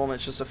end up home,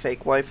 it's just a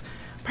fake wife.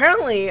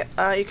 Apparently,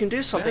 you can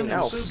do something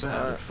Stanley was else. so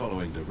bad at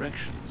following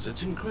directions,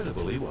 it's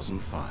incredible he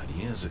wasn't fired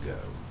years ago.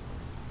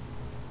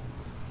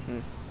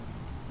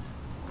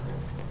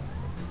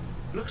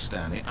 Look,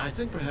 Stanley, I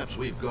think perhaps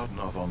we've gotten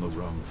off on the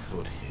wrong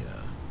foot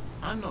here.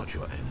 I'm not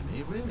your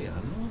enemy, really,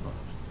 I'm not.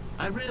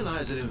 I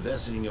realize that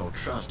investing your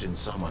trust in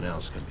someone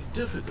else can be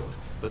difficult,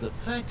 but the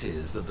fact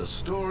is that the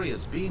story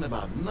has been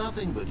about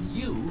nothing but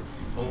you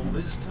all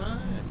this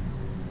time.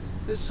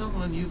 There's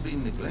someone you've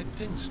been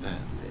neglecting,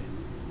 Stanley.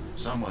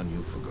 Someone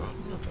you've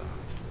forgotten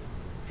about.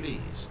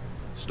 Please,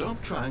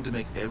 stop trying to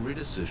make every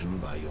decision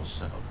by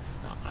yourself.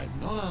 Now, I'm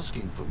not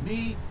asking for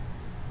me,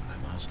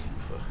 I'm asking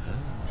for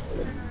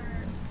her.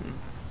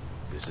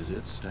 This is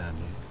it,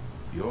 Stanley.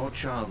 Your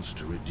chance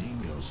to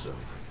redeem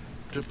yourself.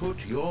 To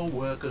put your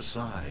work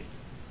aside.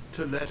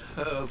 To let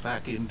her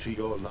back into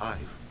your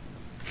life.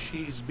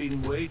 She's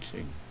been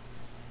waiting.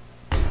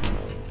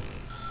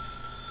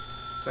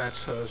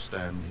 That's her,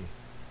 Stanley.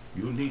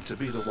 You need to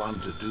be the one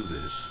to do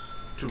this.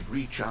 To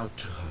reach out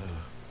to her.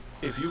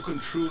 If you can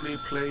truly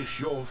place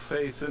your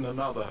faith in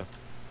another,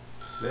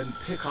 then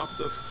pick up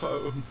the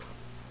phone.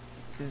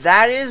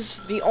 That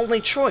is the only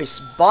choice,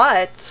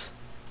 but...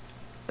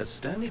 As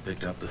Stanley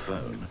picked up the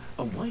phone,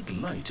 a white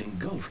light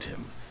engulfed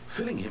him,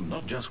 filling him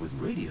not just with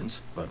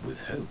radiance, but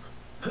with hope.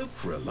 Hope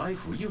for a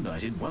life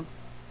reunited one...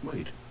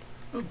 Wait.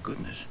 Oh,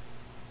 goodness.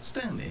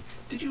 Stanley,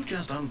 did you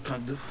just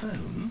unplug the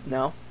phone?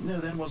 No. No,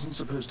 that wasn't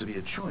supposed to be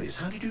a choice.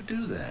 How did you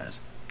do that?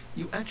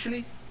 You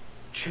actually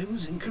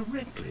chose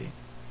incorrectly.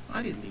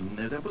 I didn't even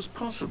know that was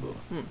possible.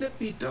 Let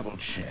me double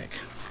check.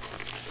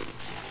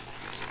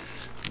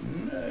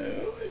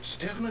 No, it's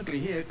definitely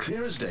here,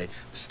 clear as day.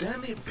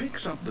 Stanley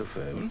picks up the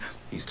phone.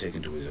 He's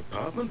taken to his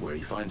apartment where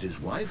he finds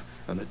his wife,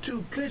 and the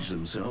two pledge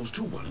themselves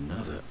to one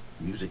another.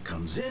 Music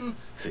comes in,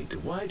 fade to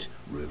white,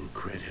 roll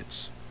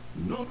credits.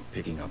 Not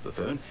picking up the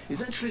phone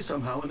is actually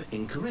somehow an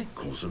incorrect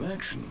course of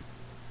action.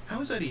 How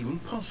is that even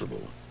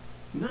possible?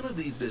 None of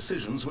these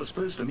decisions were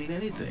supposed to mean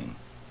anything.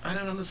 I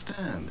don't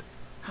understand.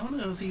 How on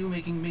earth are you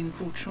making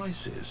meaningful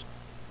choices?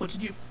 What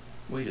did you...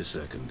 Wait a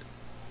second.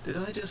 Did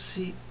I just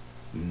see...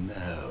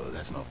 No,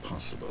 that's not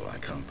possible. I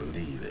can't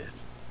believe it.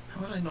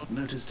 How had I not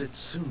noticed it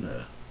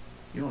sooner?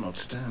 You're not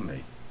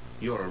Stanley.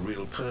 You're a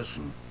real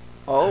person.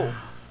 Oh.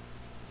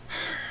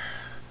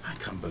 I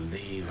can't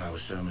believe I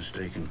was so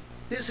mistaken.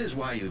 This is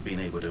why you've been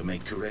able to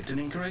make correct and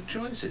incorrect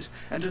choices.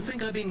 And to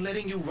think I've been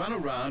letting you run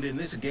around in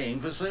this game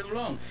for so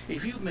long.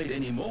 If you'd made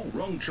any more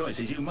wrong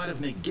choices, you might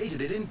have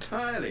negated it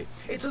entirely.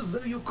 It's as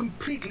though you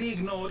completely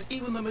ignored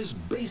even the most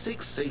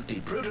basic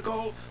safety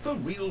protocol for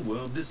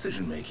real-world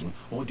decision-making.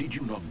 Or did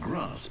you not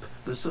grasp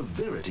the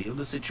severity of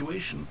the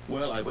situation?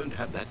 Well, I won't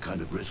have that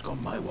kind of risk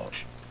on my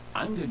watch.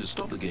 I'm going to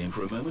stop the game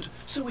for a moment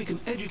so we can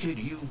educate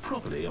you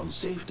properly on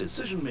safe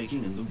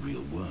decision-making in the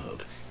real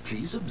world.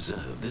 Please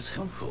observe this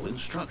helpful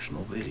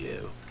instructional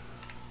video.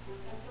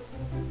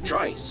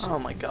 Choice. Oh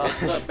my god. It's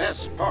the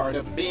best part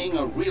of being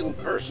a real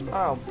person.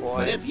 Oh But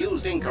boy. if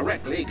used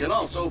incorrectly, can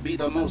also be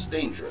the most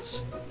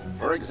dangerous.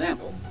 For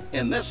example,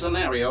 in this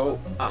scenario,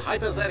 a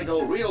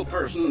hypothetical real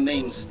person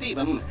named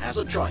Stephen has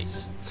a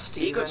choice. He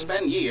Steven? could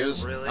spend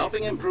years Really?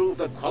 helping improve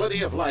the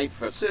quality of life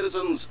for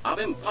citizens of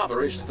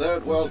impoverished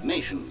third world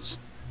nations.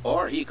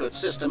 Or he could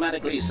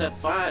systematically set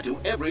fire to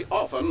every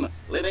orphan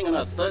living in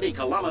a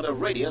 30-kilometer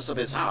radius of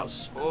his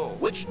house. Oh.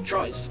 Which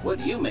choice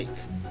would you make?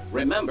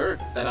 Remember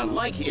that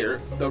unlike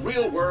here, the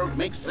real world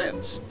makes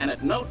sense, and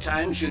at no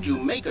time should you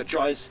make a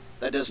choice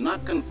that does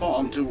not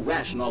conform to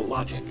rational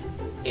logic.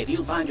 If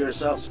you find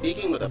yourself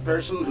speaking with a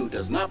person who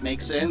does not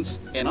make sense,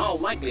 in all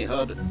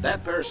likelihood,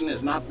 that person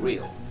is not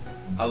real.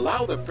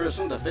 Allow the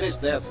person to finish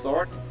their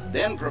thought,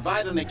 then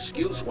provide an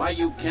excuse why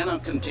you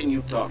cannot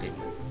continue talking.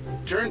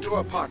 Turn to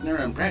a partner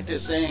and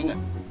practice saying,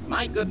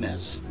 "My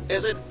goodness,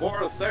 is it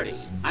 4:30?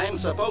 I'm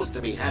supposed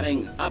to be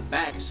having a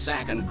back,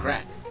 sack, and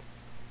crack."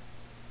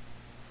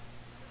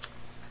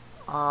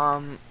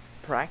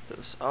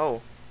 Practice.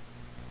 Oh.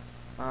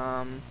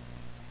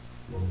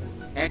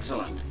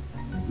 Excellent.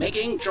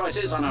 Making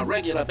choices on a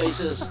regular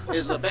basis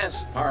is the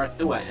best part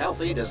to a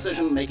healthy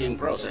decision-making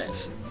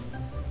process.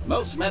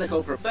 Most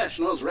medical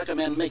professionals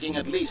recommend making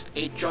at least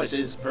 8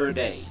 choices per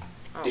day.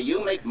 Oh. Do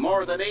you make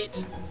more than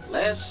 8?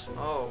 Less?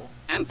 Oh.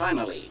 And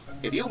finally,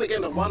 if you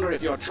begin to wonder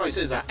if your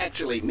choices are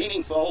actually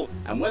meaningful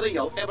and whether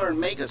you'll ever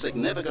make a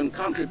significant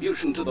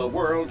contribution to the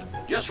world,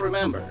 just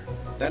remember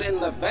that in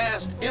the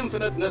vast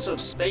infiniteness of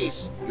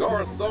space,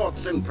 your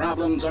thoughts and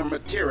problems are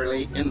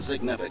materially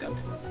insignificant,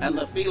 and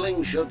the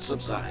feeling should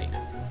subside.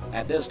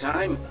 At this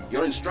time,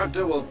 your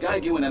instructor will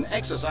guide you in an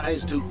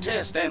exercise to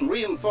test and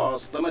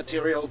reinforce the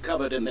material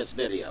covered in this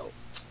video.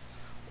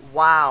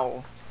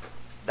 Wow.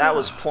 That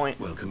was point.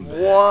 Welcome back.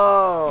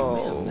 Whoa. You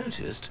may have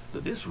noticed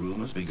that this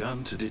room has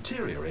begun to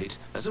deteriorate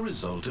as a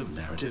result of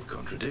narrative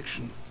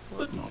contradiction.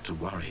 But not to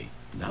worry.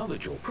 Now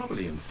that you're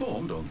properly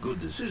informed on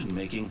good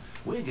decision-making,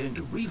 we're going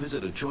to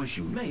revisit a choice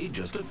you made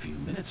just a few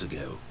minutes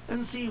ago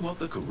and see what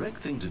the correct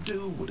thing to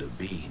do would have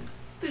been.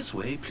 This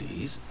way,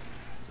 please.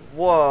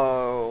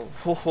 Whoa.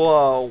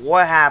 Whoa.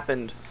 What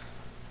happened?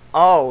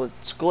 Oh,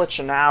 it's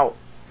glitching out.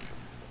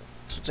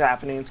 That's what's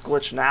happening. It's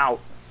glitching out.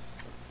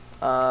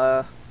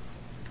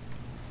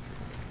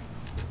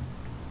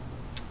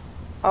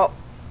 Oh.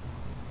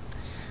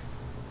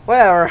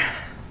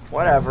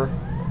 Whatever.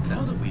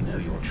 Now that we know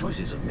your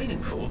choices are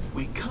meaningful,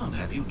 we can't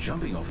have you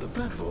jumping off the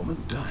platform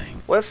and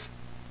dying. What if...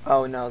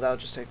 Oh no, that'll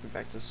just take me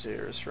back to the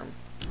serious room.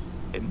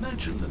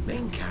 Imagine the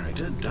main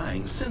character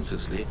dying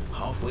senselessly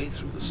halfway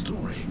through the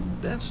story.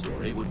 That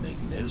story would make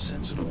no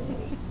sense at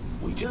all.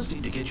 We just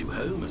need to get you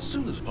home as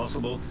soon as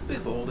possible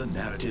before the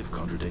narrative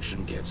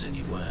contradiction gets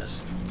any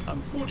worse.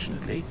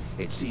 Unfortunately,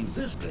 it seems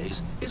this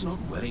place is not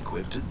well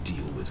equipped to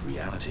deal with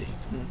reality.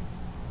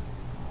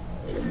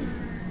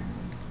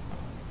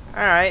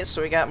 Alright,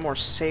 so we got more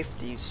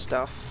safety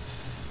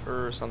stuff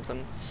or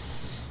something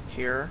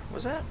here.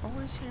 Was that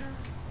always here?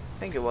 I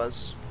think it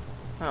was.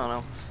 I don't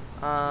know.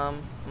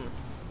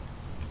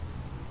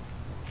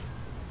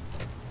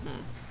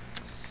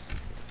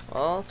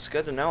 Well, it's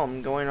good to know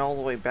I'm going all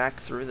the way back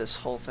through this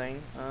whole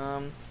thing.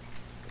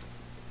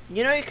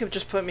 You know you could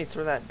just put me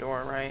through that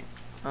door, right?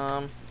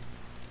 I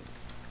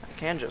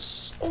can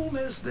just...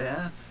 Almost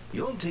there.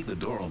 You'll take the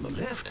door on the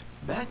left,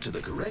 back to the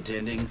correct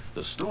ending,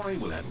 the story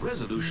will have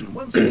resolution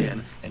once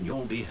again, and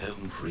you'll be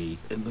home free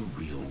in the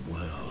real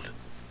world.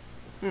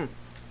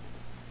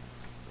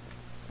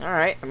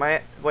 Alright,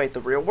 wait, the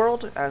real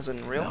world? As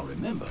in real? Now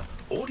remember,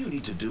 all you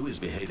need to do is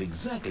behave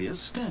exactly as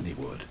Stanley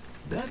would.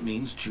 That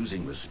means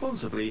choosing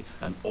responsibly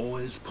and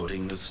always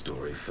putting the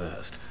story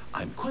first.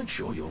 I'm quite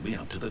sure you'll be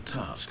up to the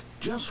task.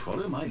 Just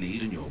follow my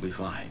lead and you'll be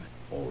fine.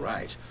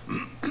 Alright.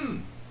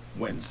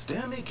 When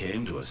Stanley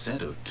came to a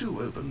set of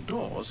 2 open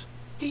doors,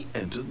 he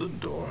entered the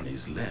door on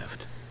his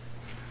left.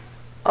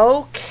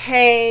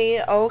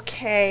 Okay,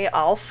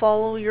 I'll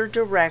follow your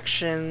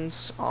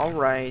directions.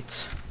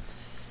 Alright.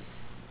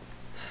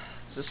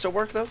 Does this still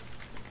work, though?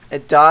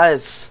 It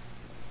does.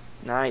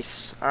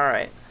 Nice.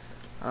 Alright.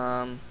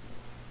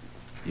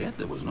 Yet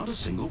there was not a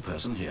single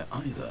person here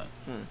either.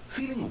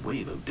 Feeling a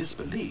wave of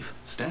disbelief,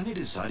 Stanley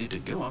decided to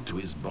go up to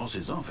his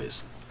boss's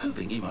office,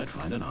 hoping he might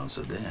find an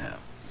answer there.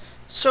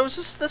 So is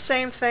this the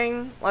same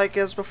thing like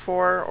as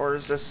before, or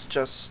is this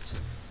just...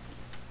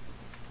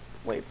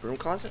 Wait, broom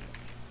closet?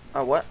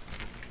 Oh, what?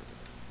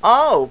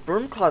 Oh,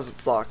 broom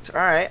closet's locked.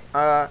 Alright,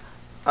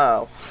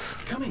 oh.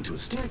 Coming to a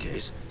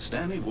staircase,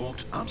 Stanley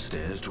walked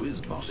upstairs to his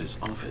boss's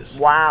office.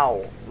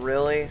 Wow,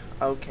 really?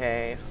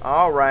 Okay.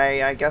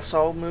 Alright, I guess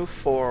I'll move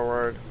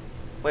forward.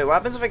 Wait, what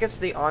happens if I get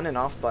to the on and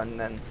off button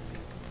then?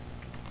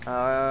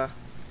 Does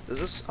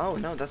this... Oh,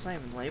 no, that's not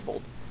even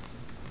labeled.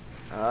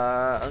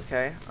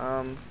 Okay,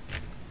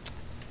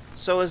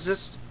 so is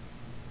this...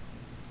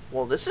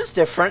 Well, this is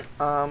different,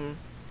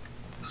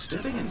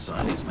 Stepping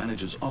inside his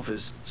manager's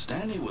office,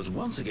 Stanley was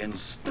once again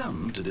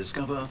stunned to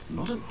discover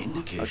not an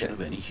indication of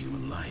any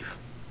human life.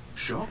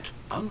 Shocked,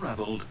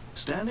 unraveled,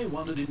 Stanley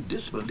wondered in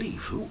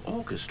disbelief who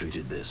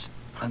orchestrated this,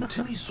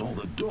 until he saw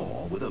the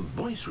door with a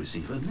voice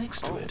receiver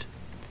next to it.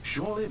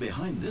 Surely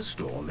behind this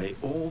door lay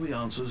all the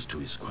answers to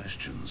his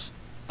questions.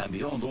 And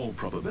beyond all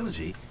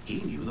probability,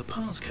 he knew the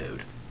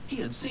passcode. He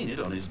had seen it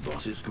on his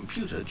boss's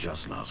computer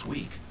just last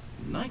week.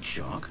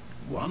 Nightshark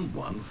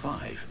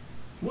 115.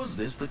 Was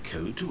this the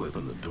code to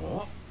open the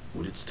door?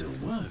 Would it still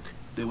work?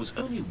 There was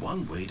only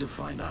one way to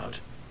find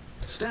out.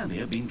 Stanley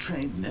had been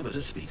trained never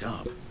to speak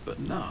up, but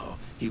now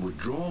he would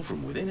draw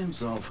from within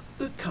himself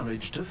the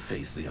courage to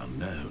face the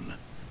unknown.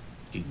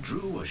 He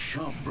drew a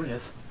sharp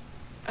breath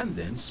and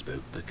then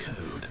spoke the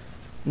code.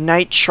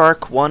 Night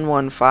Shark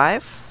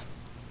 115.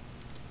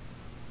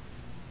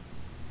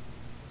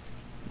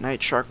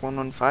 Night Shark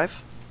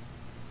 115.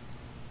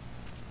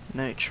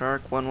 Night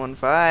Shark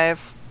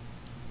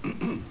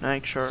 115.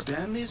 Night Shark.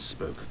 Stanley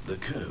spoke the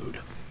code.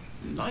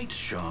 Night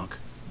Shark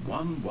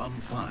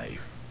 115.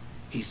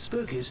 He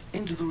spoke it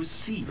into the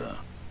receiver,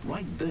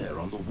 right there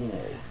on the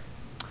wall.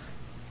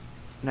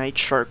 Night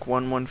Shark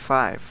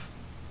 115.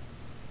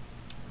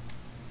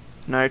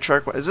 Night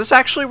Shark. Is this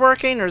actually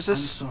working, or is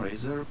this? I'm sorry,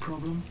 is there a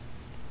problem?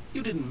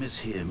 You didn't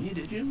mishear me,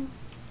 did you?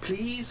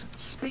 Please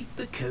speak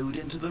the code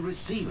into the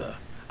receiver.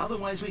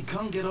 Otherwise, we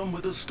can't get on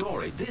with the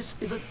story. This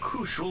is a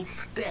crucial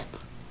step.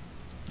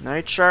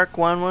 Night Shark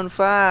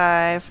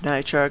 115.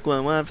 Night Shark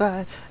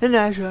 115. And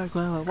Night Shark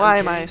 115. Why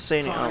am I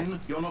saying it?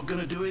 Fine. You're not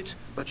going to do it,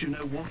 but you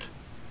know what?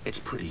 It's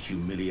pretty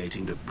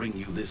humiliating to bring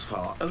you this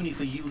far, only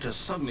for you to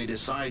suddenly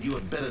decide you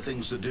have better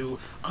things to do.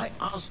 I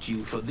asked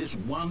you for this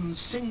one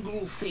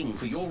single thing,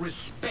 for your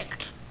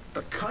respect.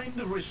 The kind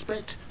of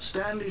respect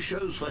Stanley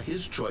shows for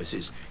his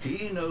choices.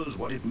 He knows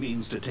what it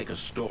means to take a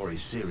story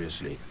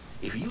seriously.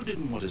 If you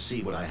didn't want to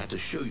see what I had to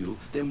show you,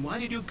 then why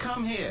did you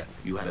come here?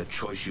 You had a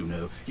choice, you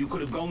know. You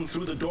could have gone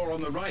through the door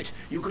on the right.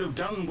 You could have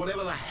done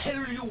whatever the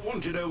hell you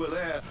wanted over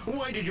there.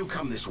 Why did you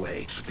come this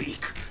way?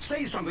 Speak.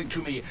 Say something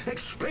to me.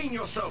 Explain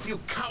yourself,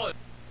 you coward.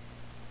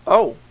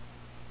 Oh.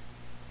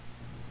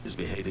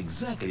 Behave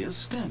exactly as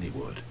Stanley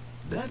would.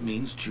 That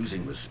means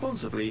choosing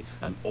responsibly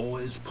and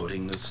always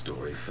putting the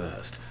story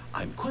first.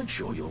 I'm quite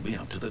sure you'll be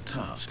up to the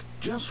task.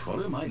 Just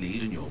follow my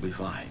lead and you'll be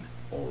fine.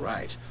 All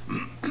right.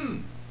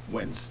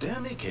 When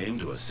Stanley came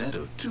to a set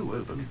of 2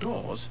 open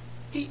doors,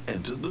 he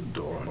entered the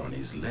door on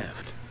his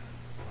left.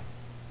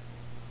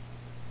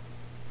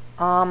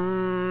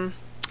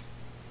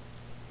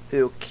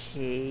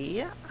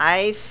 Okay.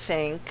 I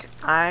think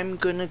I'm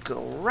gonna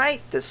go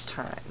right this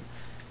time.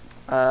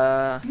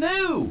 No!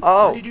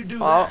 Oh. Why did you do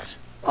that?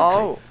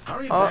 Oh.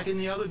 Hurry back in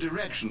the other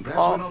direction.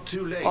 Perhaps we're not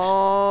too late.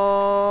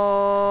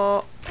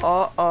 Oh.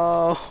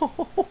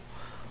 Uh-oh.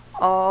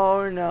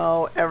 Oh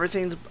no.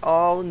 Everything's...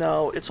 Oh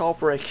no. It's all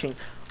breaking.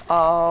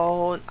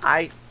 Oh,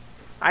 I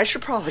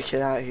should probably get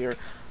out of here.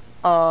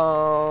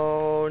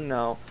 Oh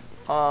no.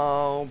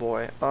 Oh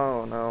boy.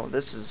 Oh no.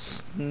 This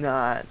is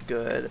not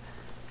good.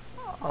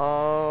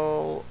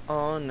 Oh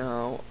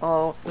no.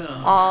 Oh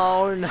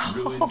no.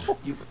 Ruined.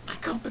 I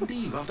can't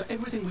believe after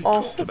everything we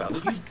talked about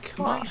that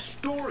my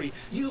story,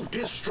 you've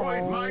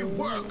destroyed my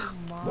work.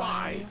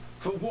 Why?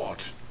 For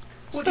what?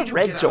 What the did you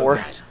red get door.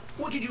 out of that?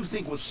 What did you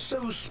think was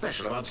so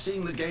special about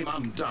seeing the game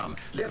undone,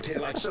 left here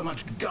like so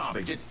much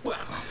garbage?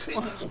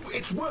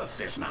 It's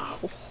worthless now.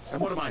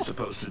 And what am I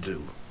supposed to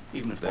do?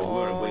 Even if there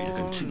were a way to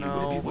continue,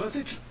 would it be worth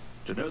it?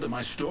 To know that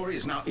my story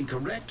is now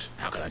incorrect?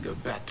 How can I go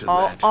back to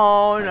that?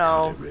 Oh I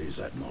no. can't erase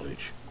that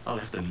knowledge. I'll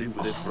have to live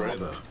with it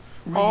forever.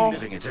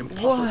 Reliving its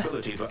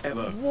impossibility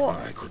forever. What?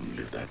 I couldn't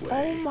live that way.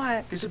 Oh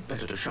my... Is it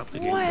better to shut the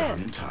game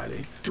down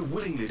entirely? To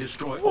willingly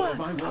destroy all of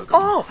my work?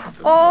 Oh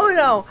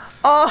no.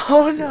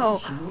 Oh no.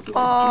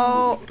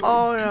 Oh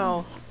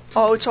no.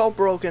 Oh, it's all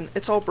broken.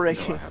 It's all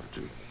breaking. I have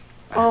to.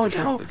 Oh to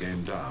shut no. the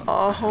game down.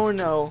 Oh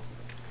no.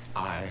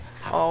 I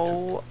have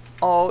Oh,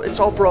 it's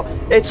all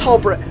it's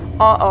all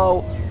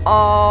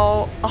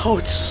Oh,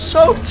 it's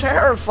so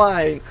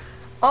terrifying.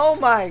 Oh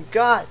my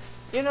god.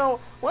 You know,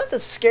 one of the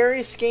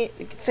scariest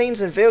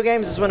things in video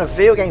games is when a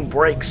video game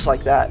breaks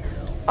like that.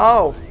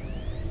 Oh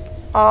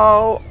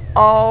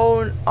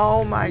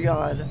my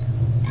god.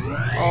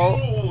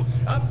 Oh.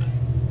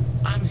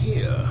 I'm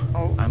here.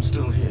 Oh. I'm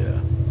still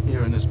here.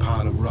 Here in this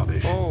pile of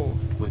rubbish. Oh.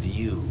 With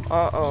you.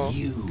 Uh-oh.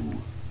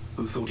 You,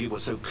 who thought you were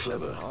so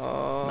clever.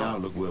 Now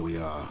look where we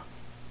are.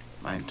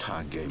 My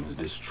entire game is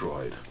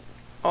destroyed.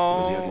 It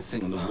was the only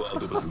thing in the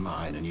world that was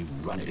mine, and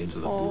you've run it into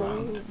the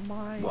ground.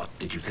 My. What,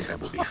 did you think that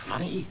would be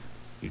funny?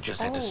 You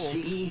just had to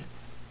see?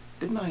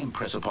 Didn't I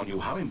impress upon you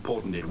how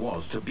important it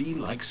was to be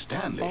like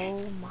Stanley?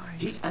 Oh my.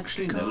 He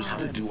actually knows how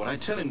to do what I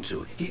tell him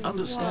to. He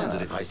understands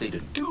that if I say to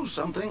do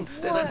something,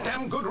 there's a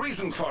damn good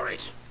reason for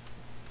it.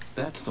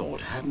 That thought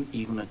hadn't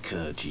even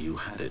occurred to you,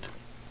 had it?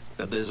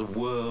 That there's a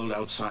world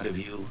outside of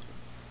you?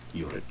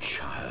 You're a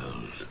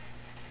child.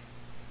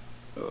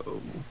 Oh,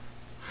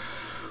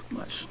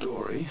 my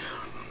story.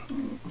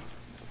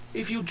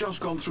 If you'd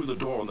just gone through the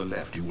door on the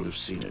left, you would have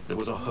seen it. There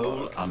was a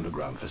whole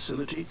underground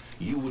facility.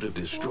 You would have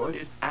destroyed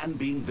it and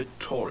been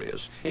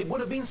victorious. It would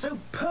have been so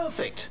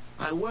perfect.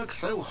 I worked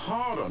so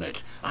hard on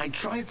it. I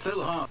tried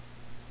so hard.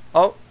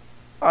 Oh,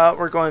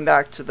 we're going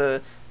back to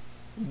the...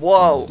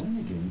 Whoa.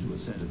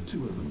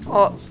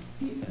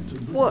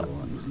 What?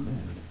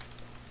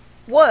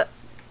 What?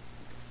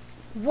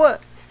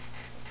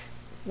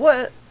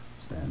 What?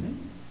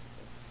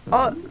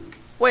 What?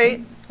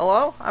 Wait.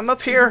 Hello? I'm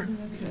up here.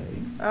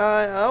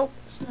 Oh.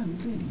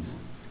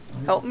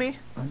 Help me.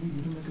 I need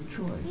you to make a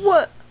choice.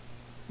 What?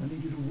 I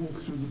need you to walk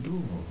through the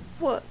door.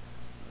 What?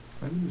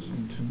 Are you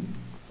listening to me?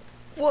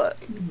 What?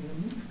 Can you hear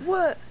me?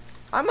 What?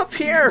 I'm up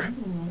here.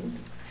 All right.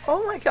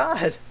 Oh my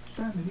god.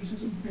 Stanley, this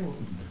is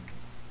important.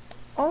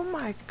 Oh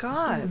my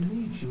god.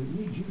 Someone needs you. It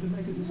needs you to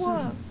make a decision.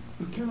 What?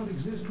 It cannot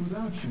exist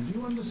without you. Do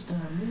you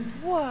understand me?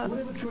 What?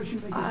 Whatever choice you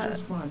make is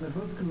just fine. They're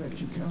both correct.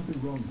 You can't be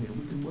wrong here.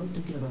 We can work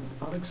together.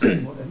 I'll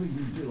accept whatever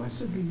you do. I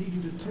simply need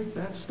you to take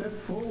that step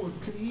forward,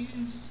 please.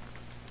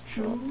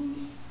 Choose.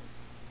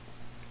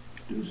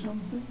 Do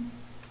something.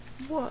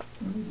 What?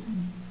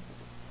 Anything.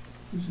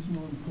 This is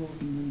more important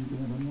than you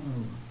could ever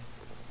know.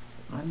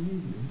 I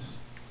need this.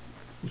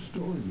 The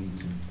story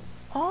needs it.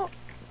 Oh.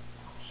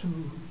 So,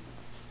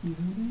 you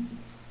hear me?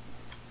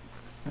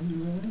 Are you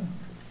there?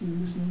 You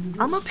listening to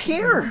this? I'm up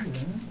here. Are you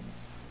there?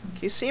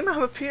 Can you see me?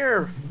 I'm up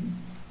here. Okay.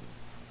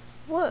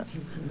 What?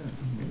 Keep that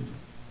and wait.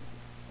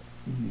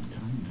 You need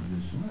time to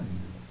decide.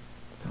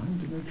 Time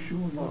to make sure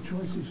your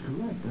choice is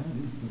correct. That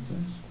is the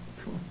best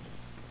choice.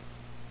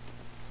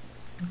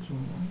 That's all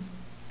right.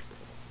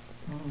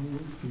 I'll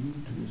wait for you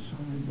to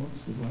decide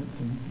what's the right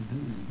thing to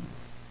do.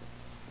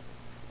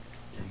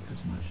 Take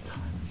as much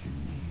time as you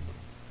need.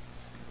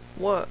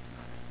 What?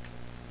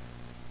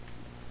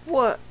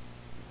 What?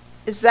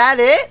 Is that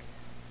it?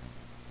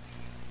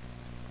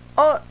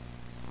 Oh.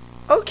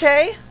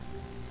 Okay.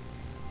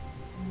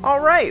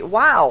 Alright,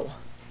 wow.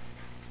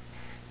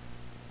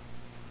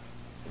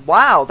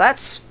 Wow,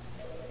 that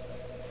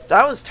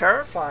was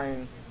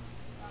terrifying.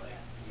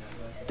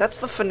 That's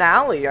the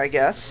finale, I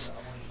guess.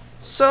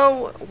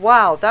 So,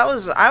 wow,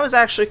 I was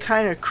actually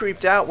kind of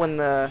creeped out when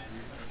the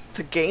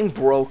game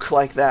broke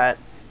like that.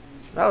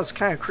 That was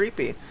kind of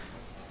creepy.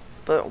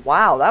 But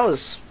wow, that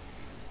was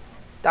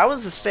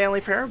the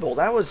Stanley Parable.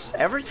 That was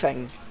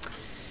everything.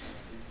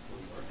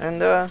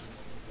 And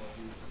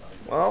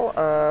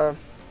well,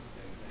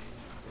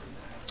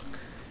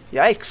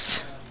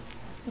 yikes.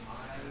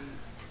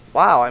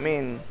 Wow, I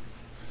mean,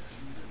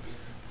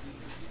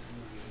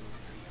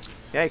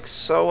 yikes.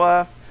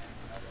 So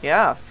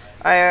yeah.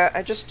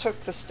 I just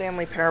took the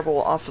Stanley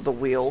Parable off of the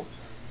wheel,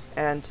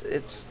 and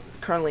it's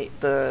currently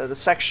the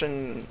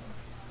section.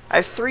 I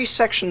have 3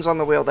 sections on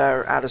the wheel that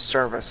are out of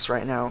service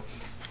right now.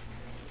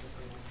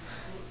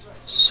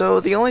 So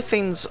the only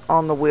things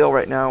on the wheel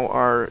right now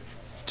are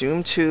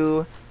Doom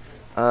 2,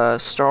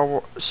 Star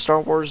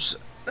Wars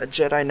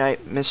Jedi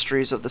Knight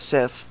Mysteries of the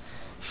Sith,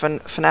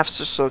 FNAF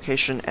 6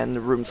 Location,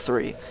 and Room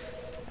 3.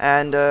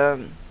 And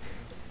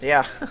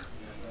yeah,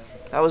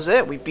 that was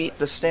it. We beat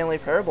the Stanley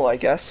Parable, I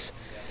guess.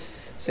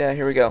 So yeah,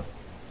 here we go.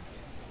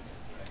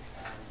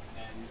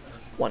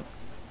 1,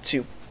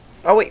 2.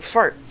 Oh wait,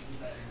 fart.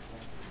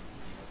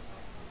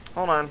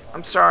 Hold on,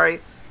 I'm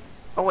sorry.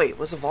 Oh wait,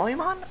 was the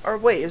volume on? Or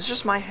wait, it's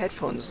just my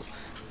headphones.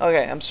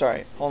 Okay, I'm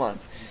sorry. Hold on.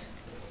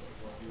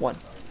 1,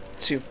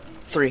 2,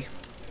 3.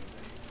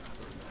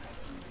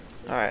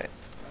 Alright.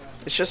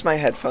 It's just my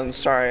headphones,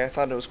 sorry, I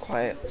thought it was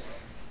quiet.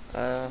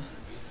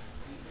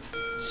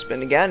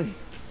 Spin again.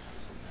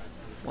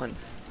 1,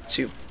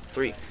 2,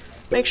 3.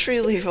 Make sure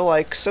you leave a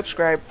like,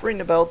 subscribe, ring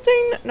the bell,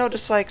 ding, no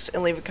dislikes,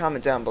 and leave a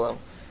comment down below.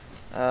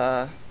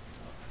 Out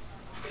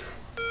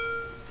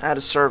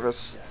of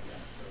service.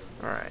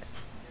 Alright.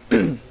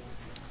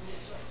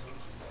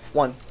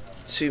 1,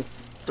 2,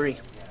 3.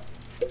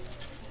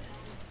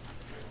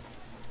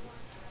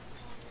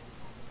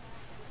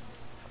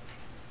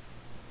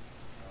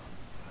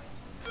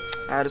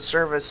 Out of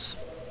service.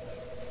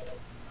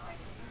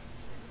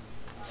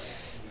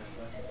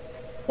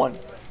 1,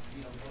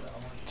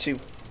 2,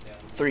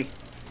 3.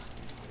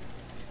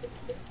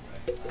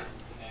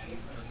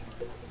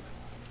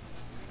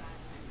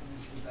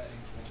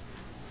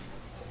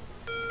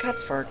 God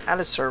fart, out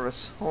of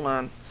service. Hold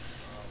on.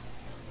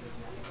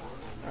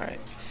 Alright.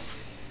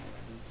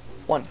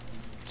 1,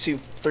 2,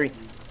 3.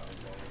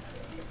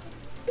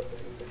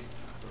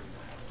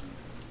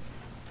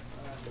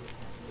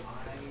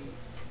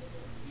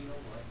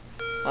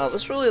 Wow,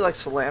 this really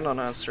likes to land on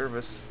out of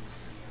service.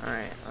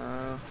 Alright,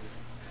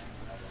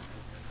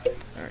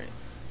 alright.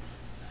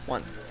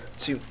 1,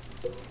 2,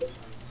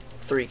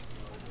 3.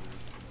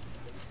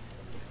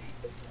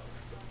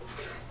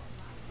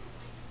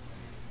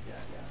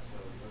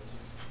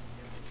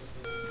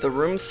 The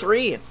Room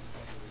 3.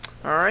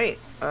 Alright,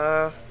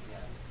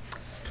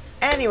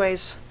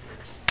 anyways,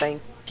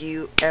 thank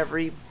you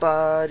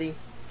everybody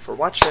for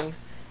watching,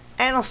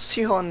 and I'll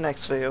see you on the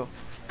next video.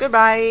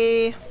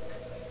 Goodbye!